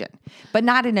religion, but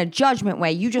not in a judgment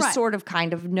way. You just sort of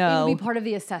kind of know. It would be part of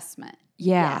the assessment.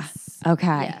 Yeah. Yes.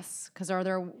 Okay. Yes. Because are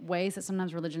there ways that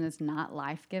sometimes religion is not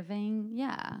life-giving?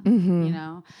 Yeah.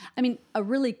 A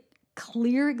really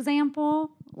clear example,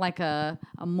 like a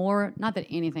more, not that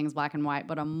anything's black and white,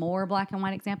 but a more black and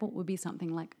white example would be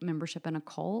something like membership in a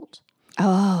cult.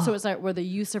 Oh. So it's like where the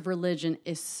use of religion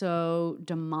is so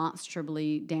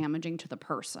demonstrably damaging to the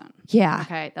person. Yeah.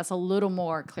 Okay. That's a little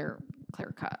more clear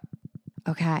cut.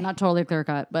 Okay. Not totally clear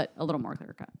cut, but a little more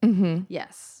clear cut.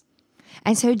 Yes.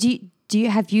 And so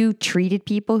have you treated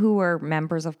people who were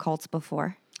members of cults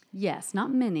before? Yes.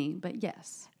 Not many, but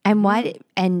yes. And what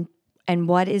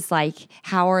what is like,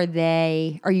 how are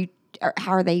they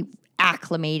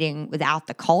acclimating without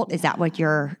the cult? Is that what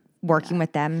you're working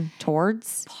with them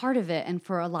towards? Part of it, and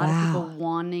for a lot of people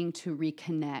wanting to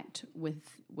reconnect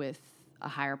with a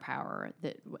higher power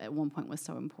that at one point was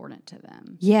so important to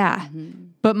them. Yeah,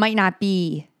 but might not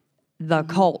be the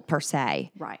cult per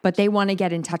se. Right. But they want to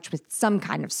get in touch with some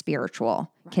kind of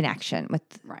spiritual connection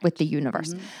with the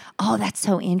universe. Oh, that's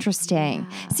so interesting.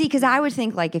 Yeah. See, because I would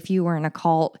think like if you were in a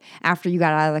cult, after you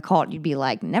got out of the cult, you'd be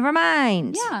like, never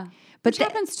mind. Yeah. Which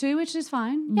happens too, which is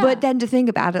fine. Yeah. But then to think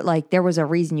about it, like there was a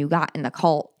reason you got in the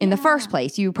cult in the first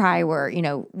place. You probably were,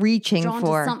 reaching drawn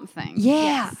for to something.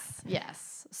 Yeah.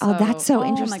 Yes. So, that's so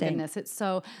interesting. Oh my goodness. It's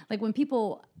so, like when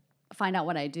people find out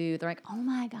what I do, they're like, oh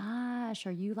my gosh,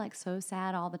 are you like so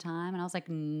sad all the time? And I was like,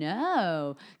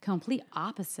 no, complete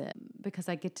opposite, because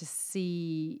I get to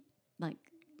see like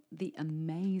the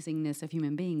amazingness of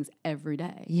human beings every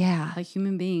day. Yeah. Like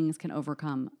human beings can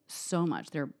overcome so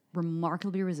much. They're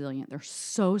remarkably resilient. They're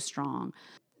so strong.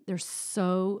 They're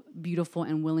so beautiful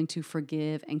and willing to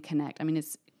forgive and connect. I mean,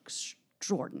 it's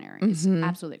extraordinary. It's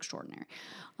absolutely extraordinary.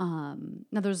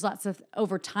 Now, there's lots of,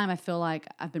 over time, I feel like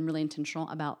I've been really intentional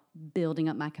about building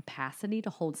up my capacity to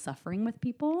hold suffering with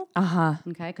people.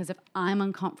 Okay? Because if I'm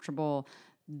uncomfortable,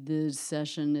 the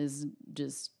session is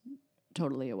just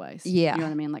totally a waste. Yeah. You know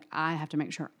what I mean? Like, I have to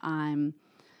make sure I'm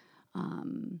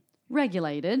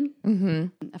regulated. Mm-hmm.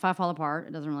 If I fall apart,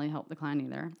 it doesn't really help the client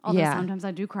either. Although sometimes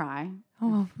I do cry.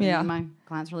 Oh, yeah. My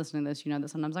clients are listening to this. You know that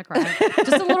sometimes I cry.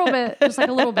 Just a little bit. Just like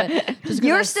a little bit.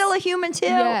 You're still a human too.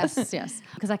 Yes.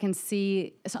 Because I can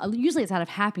see, so usually it's out of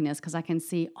happiness because I can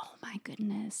see, oh my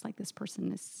goodness, like this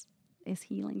person is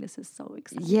healing. This is so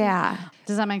exciting. Yeah.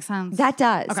 Does that make sense? That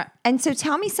does. Okay. And so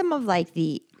tell me some of like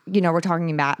we're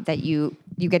talking about that you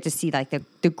get to see like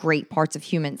the great parts of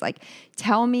humans. Like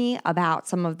tell me about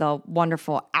some of the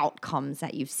wonderful outcomes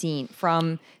that you've seen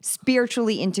from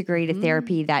spiritually integrated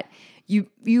therapy that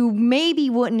you maybe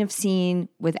wouldn't have seen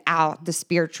without the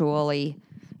spiritually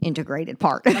integrated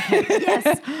part.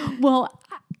 Yes. Well,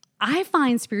 I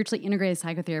find spiritually integrated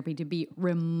psychotherapy to be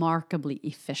remarkably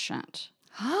efficient.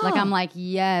 Like I'm like,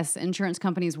 yes, insurance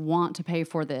companies want to pay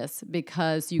for this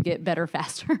because you get better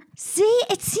faster. See,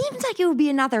 it seems like it would be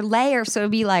another layer. So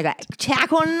it'd be like,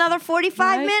 tack on another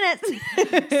 45 minutes.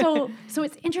 So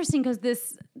it's interesting because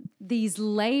these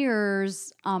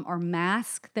layers are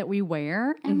masks that we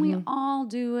wear, and we all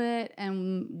do it,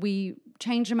 and we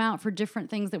change them out for different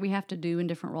things that we have to do and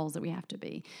different roles that we have to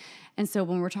be. And so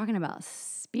when we're talking about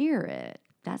spirit,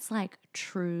 that's like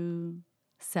true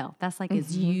self. That's like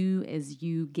as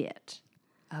you get.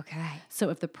 Okay. So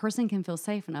if the person can feel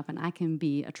safe enough and I can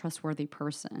be a trustworthy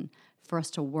person for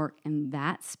us to work in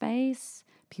that space,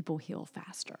 people heal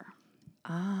faster.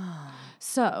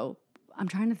 So I'm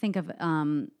trying to think of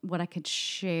what I could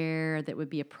share that would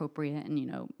be appropriate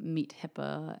and, meet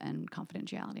HIPAA and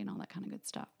confidentiality and all that kind of good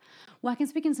stuff. Well, I can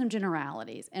speak in some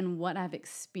generalities and what I've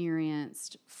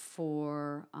experienced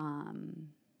for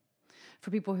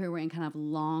people who were in kind of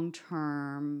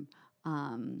long-term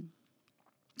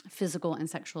physical and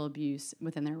sexual abuse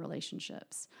within their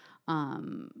relationships.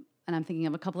 And I'm thinking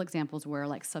of a couple examples where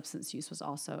like substance use was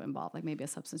also involved, like maybe a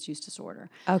substance use disorder.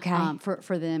 Okay.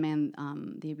 For them and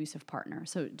the abusive partner.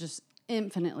 So just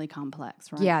infinitely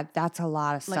complex, right? Yeah, that's a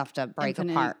lot of stuff to break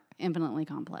apart. Infinitely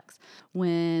complex.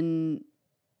 When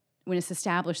it's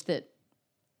established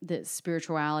that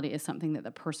spirituality is something that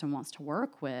the person wants to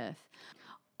work with,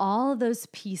 all of those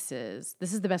pieces,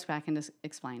 this is the best way I can just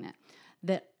explain it,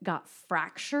 that got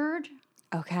fractured.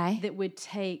 Okay. That would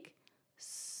take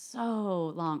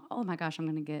so long. Oh my gosh, I'm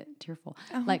going to get tearful.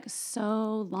 Like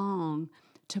so long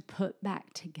to put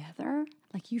back together.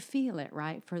 Like you feel it,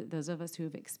 right? For those of us who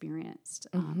have experienced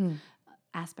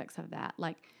aspects of that.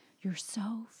 Like you're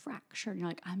so fractured. You're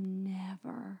like, I'm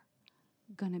never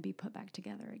going to be put back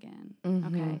together again.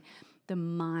 Okay. The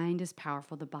mind is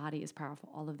powerful. The body is powerful.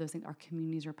 All of those things. Our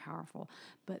communities are powerful.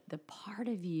 But the part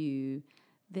of you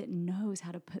that knows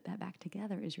how to put that back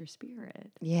together is your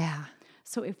spirit. Yeah.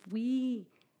 So if we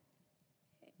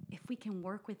can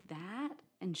work with that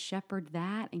and shepherd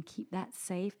that and keep that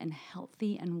safe and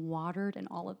healthy and watered and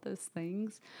all of those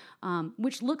things,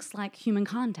 which looks like human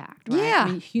contact, right? Yeah.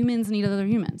 I mean, humans need other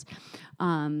humans.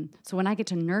 So when I get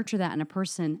to nurture that in a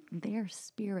person, their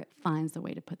spirit finds the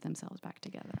way to put themselves back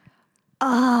together.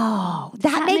 Oh,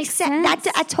 that makes sense.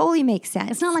 That totally makes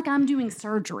sense. It's not like I'm doing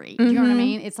surgery. Do you know what I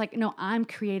mean? It's like, no, I'm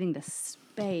creating the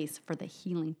space for the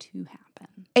healing to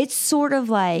happen. It's sort of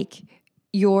like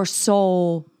your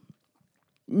soul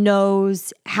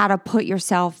knows how to put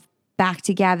yourself back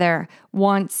together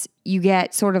once you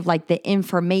get sort of like the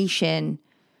information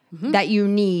that you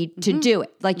need to do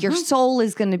it. Like your soul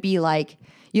is going to be like,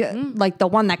 like the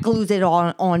one that glues it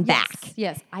on back.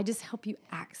 Yes, I just help you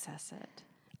access it.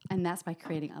 And that's by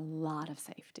creating a lot of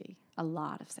safety.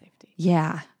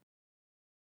 Yeah.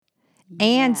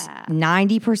 And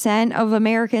 90% of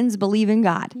Americans believe in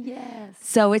God. Yes.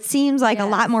 So it seems like a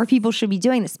lot more people should be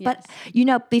doing this. But,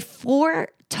 before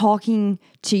talking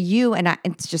to you, and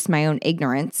it's just my own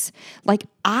ignorance, like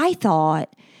I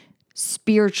thought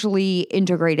spiritually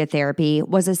integrated therapy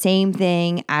was the same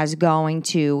thing as going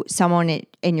to someone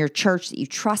in your church that you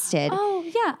trusted. Oh,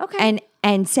 yeah, okay.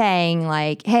 And saying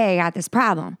like, hey, I got this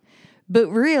problem. But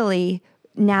really,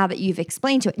 now that you've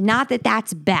explained to it, not that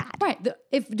that's bad. Right.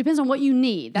 It depends on what you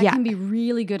need. That can be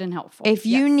really good and helpful. If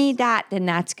you need that, then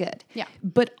that's good. Yeah.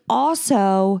 But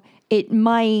also, it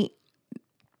might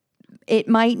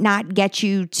not get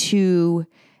you to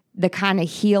the kind of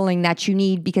healing that you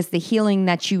need, because the healing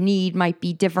that you need might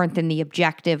be different than the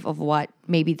objective of what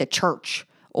maybe the church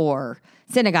or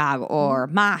synagogue or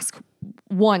mosque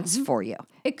wants for you.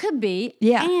 It could be.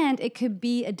 Yeah. And it could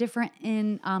be a difference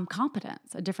in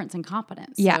competence.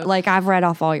 Yeah, So, like I've read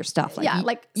off all your stuff.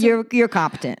 Like, you're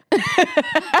competent.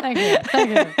 Thank you.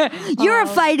 You're a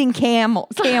fighting camel.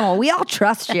 We all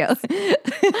trust you.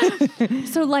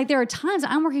 So like there are times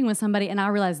I'm working with somebody and I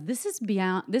realize this is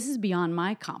beyond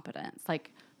my competence.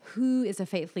 Like who is a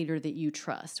faith leader that you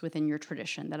trust within your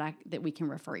tradition that we can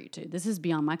refer you to? This is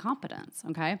beyond my competence,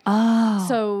 okay?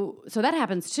 So that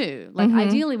happens too. Like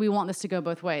ideally, we want this to go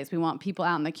both ways. We want people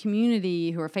out in the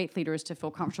community who are faith leaders to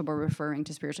feel comfortable referring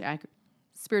to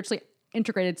spiritually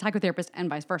integrated psychotherapists and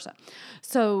vice versa.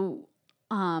 So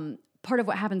part of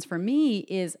what happens for me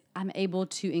is I'm able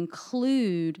to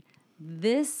include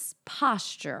this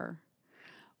posture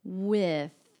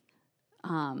with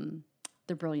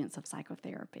the brilliance of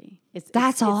psychotherapy.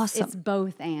 That's awesome. It's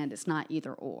both and. It's not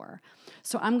either or.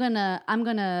 So I'm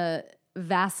gonna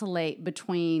vacillate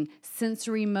between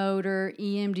sensory motor,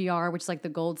 EMDR, which is like the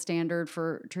gold standard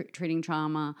for treating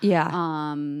trauma. Yeah.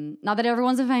 Not that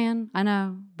everyone's a fan, I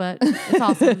know, but it's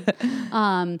awesome.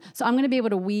 So I'm gonna be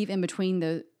able to weave in between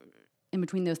those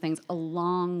things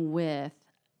along with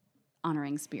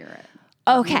honoring spirit.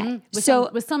 Okay.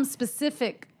 With some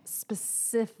specific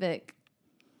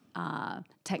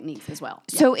techniques as well.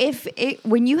 So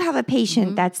when you have a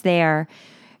patient that's there,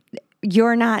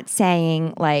 you're not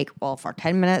saying like, well, for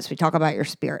 10 minutes we talk about your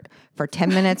spirit. For 10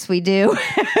 minutes we do.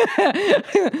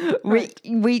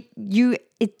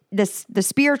 The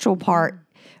spiritual part.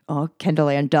 Oh, Kendall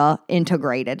Ann,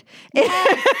 integrated.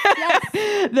 Yes.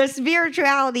 The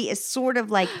spirituality is sort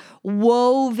of like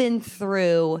woven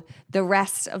through the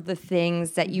rest of the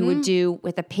things that you would do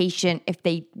with a patient if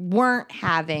they weren't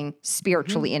having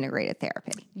spiritually integrated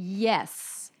therapy.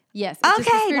 Yes. It's Okay, just the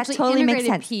that spiritually totally makes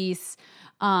integrated sense. piece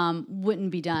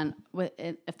wouldn't be done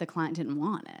if the client didn't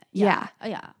want it. Yeah.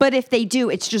 Yeah. But if they do,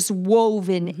 it's just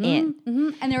woven in.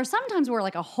 And there are some times where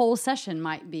like a whole session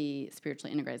might be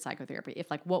spiritually integrated psychotherapy if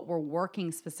like what we're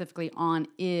working specifically on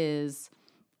is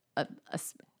a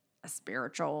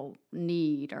spiritual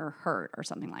need or hurt or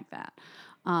something like that.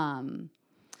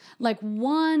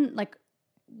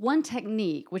 One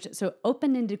technique, so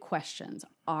open-ended questions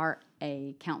are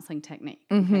a counseling technique.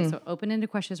 Okay? So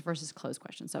open-ended questions versus closed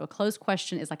questions. So a closed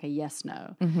question is like a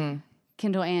yes/no.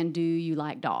 Kendall Ann, do you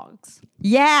like dogs?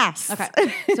 Yes. Okay.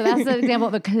 So that's an example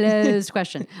of a closed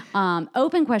question.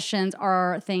 Open questions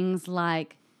are things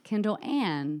like, Kendall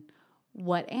Ann,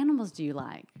 what animals do you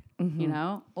like? You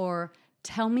know, or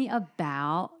tell me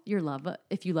about your love,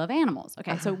 if you love animals.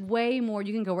 Okay, so way more,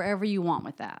 you can go wherever you want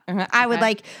with that. I would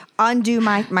like undo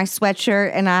my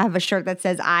sweatshirt and I have a shirt that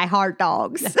says I heart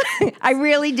dogs. I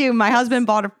really do. My husband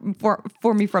bought it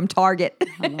for me from Target.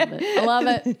 I love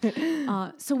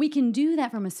it. So we can do that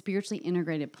from a spiritually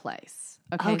integrated place.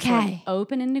 Okay. So an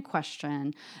open-ended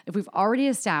question. If we've already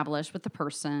established with the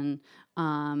person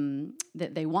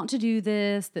that they want to do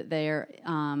this, that they're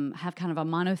have kind of a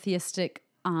monotheistic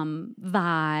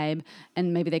vibe,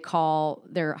 and maybe they call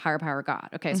their higher power God.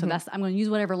 Okay, so I'm going to use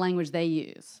whatever language they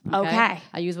use. Okay,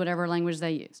 I use whatever language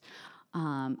they use.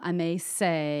 I may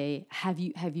say, "Have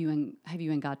you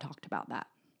and God talked about that?"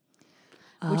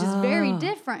 Which is very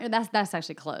different. That's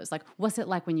actually closed. Like, what's it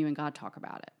like when you and God talk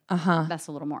about it? That's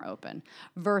a little more open.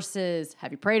 Versus,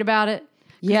 have you prayed about it?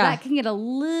 Yeah, that can get a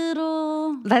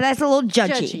little. That's a little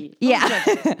judgy.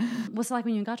 What's it like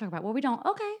when you and God talk about it? Well, we don't.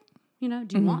 Okay. You know,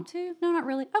 do you want to? No, not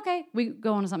really. Okay, we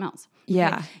go on to something else.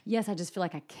 Yeah. Okay. Yes, I just feel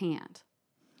like I can't.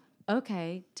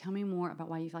 Okay, tell me more about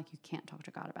why you feel like you can't talk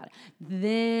to God about it.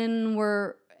 Then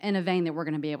we're in a vein that we're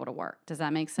going to be able to work. Does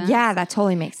that make sense? Yeah, that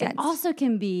totally makes sense. It also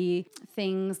can be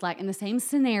things like in the same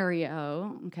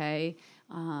scenario, okay,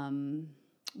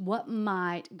 what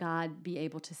might God be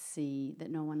able to see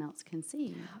that no one else can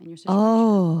see in your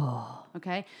situation?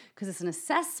 Okay? Because it's an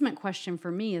assessment question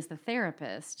for me as the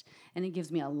therapist, and it gives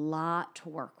me a lot to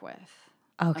work with.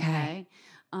 Okay?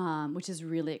 Which is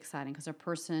really exciting because a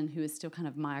person who is still kind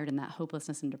of mired in that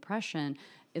hopelessness and depression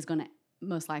is going to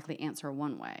most likely answer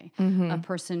one way. A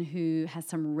person who has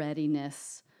some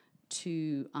readiness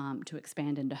to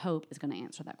expand into hope is going to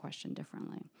answer that question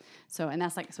differently. So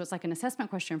it's like an assessment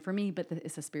question for me, but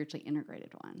it's a spiritually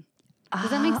integrated one. Does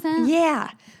that make sense? Yeah,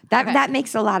 that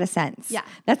makes a lot of sense. Yeah,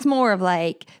 that's more of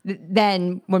like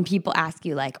then when people ask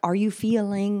you like, are you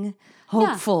feeling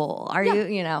hopeful? Are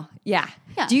you Yeah.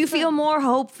 Do you feel more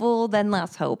hopeful than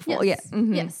less hopeful? Yes.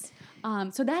 Yes.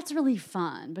 So that's really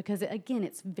fun because again,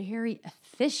 it's very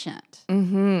efficient.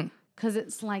 Because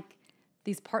it's like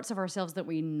these parts of ourselves that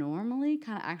we normally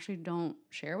kind of actually don't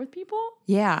share with people.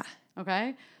 Yeah.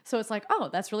 Okay. So it's like, oh,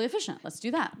 that's really efficient. Let's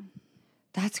do that.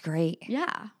 That's great.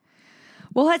 Yeah.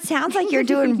 Well, it sounds like you're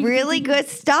doing really good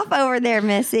stuff over there,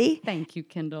 Missy. Thank you,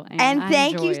 Kendall. And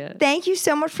thank you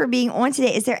so much for being on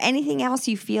today. Is there anything else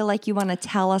you feel like you want to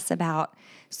tell us about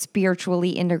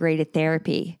spiritually integrated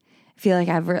therapy? I feel like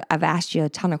I've asked you a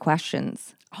ton of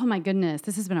questions. Oh my goodness,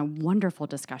 this has been a wonderful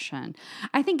discussion.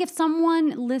 I think if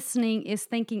someone listening is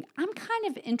thinking, I'm kind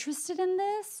of interested in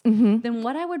this, then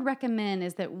what I would recommend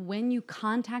is that when you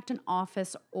contact an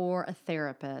office or a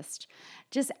therapist,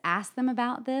 just ask them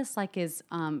about this. Like,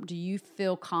 do you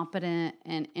feel competent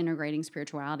in integrating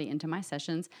spirituality into my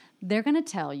sessions? They're going to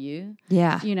tell you.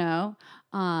 Yeah. You know,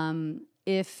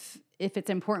 if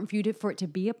it's important for it to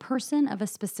be a person of a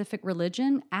specific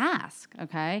religion, ask,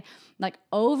 okay? Like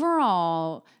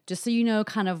overall, just so you know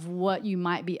kind of what you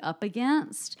might be up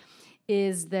against,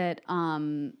 is that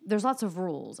there's lots of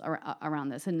rules around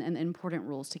this and important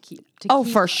rules to keep.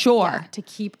 For sure. Yeah, to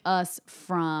keep us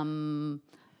from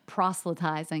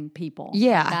proselytizing people.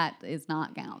 Yeah. That is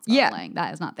not counseling. Yeah.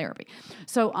 That is not therapy.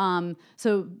 So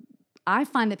I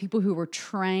find that people who were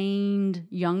trained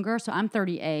younger, so I'm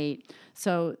 38,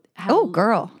 so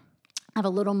girl. have a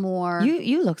little more.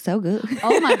 You look so good.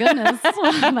 Oh my goodness.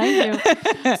 Thank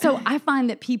you. So I find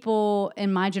that people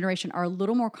in my generation are a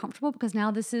little more comfortable because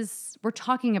now we're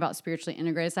talking about spiritually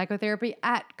integrated psychotherapy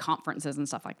at conferences and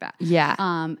stuff like that. Yeah.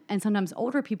 And sometimes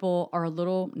older people are a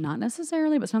little, not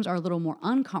necessarily, but sometimes are a little more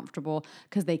uncomfortable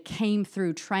because they came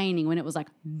through training when it was like,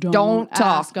 don't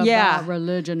ask talk. about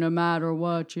religion no matter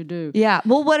what you do. Yeah.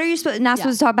 Well, what are you not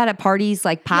supposed to talk about at parties?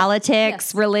 Like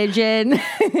politics, religion?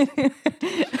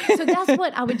 So that's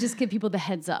what I would just give people the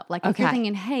heads up. Like if you're Okay.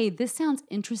 thinking, hey, this sounds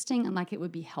interesting and like it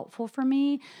would be helpful for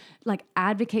me, like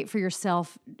advocate for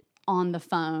yourself on the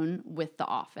phone with the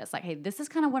office. Like, hey, this is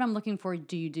kind of what I'm looking for.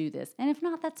 Do you do this? And if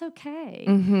not, that's okay.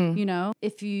 You know,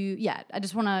 I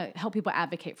just want to help people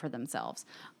advocate for themselves.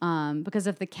 Because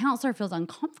if the counselor feels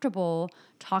uncomfortable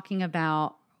talking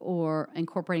about or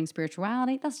incorporating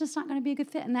spirituality, that's just not going to be a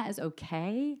good fit. And that is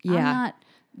okay. Yeah. I'm not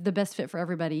the best fit for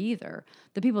everybody either.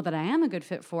 The people that I am a good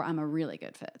fit for, I'm a really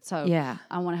good fit. So Yeah.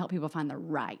 I want to help people find the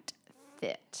right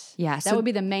fit. Yeah, That so- would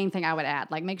be the main thing I would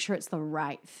add. Like, make sure it's the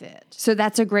right fit. So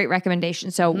that's a great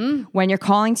recommendation. So when you're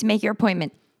calling to make your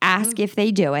appointment, ask if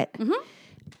they do it.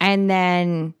 And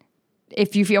then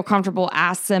if you feel comfortable,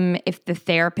 ask them if the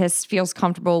therapist feels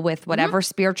comfortable with whatever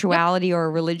spirituality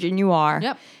or religion you are.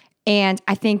 Yep. And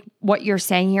I think what you're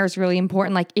saying here is really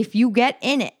important. Like if you get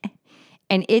in it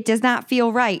and it does not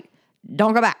feel right,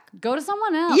 don't go back. Go to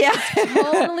someone else. Yeah. It's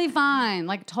totally fine.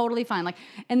 Like totally fine. Like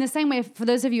in the same way, for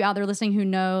those of you out there listening who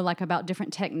know like about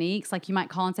different techniques, like you might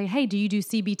call and say, hey, do you do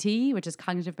CBT, which is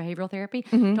cognitive behavioral therapy?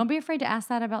 Don't be afraid to ask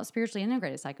that about spiritually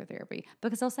integrated psychotherapy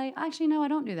because they'll say, actually, no, I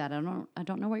don't do that. I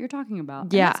don't know what you're talking about.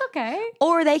 And Yeah. that's okay.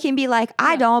 Or they can be like,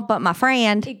 I don't, but my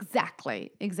friend.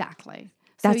 Exactly.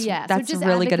 That's so just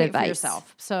really good advocate advice. for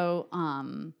yourself. So,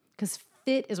 because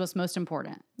fit is what's most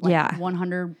important. Yeah.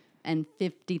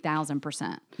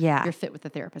 150,000%. Yeah. Your fit with the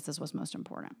therapist is what's most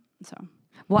important. So,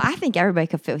 Well, I think everybody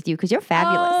could fit with you because you're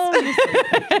fabulous.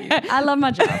 I love my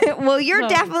job. Well, we're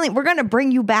going to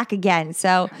bring you back again.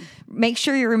 So make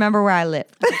sure you remember where I live.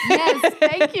 Yes,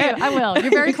 thank you. I will.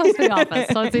 You're very close to the office,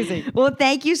 so it's easy. Well,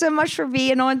 thank you so much for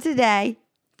being on today.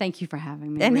 Thank you for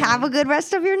having me. And really. have a good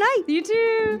rest of your night. You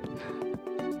too.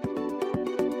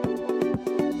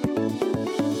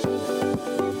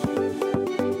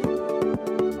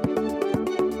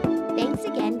 Thanks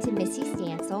again to Missy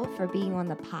Stansel for being on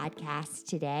the podcast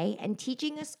today and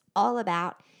teaching us all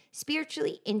about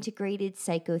spiritually integrated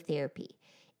psychotherapy.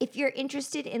 If you're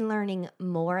interested in learning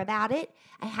more about it,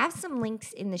 I have some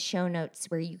links in the show notes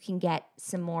where you can get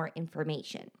some more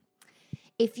information.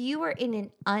 If you are in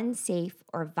an unsafe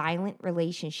or violent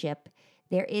relationship,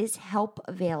 there is help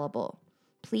available.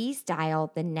 Please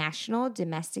dial the National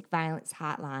Domestic Violence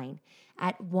Hotline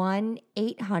at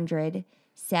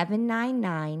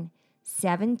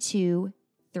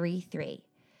 1-800-799-7233.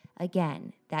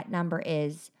 Again, that number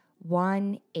is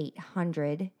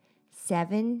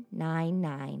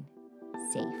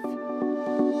 1-800-799-SAFE.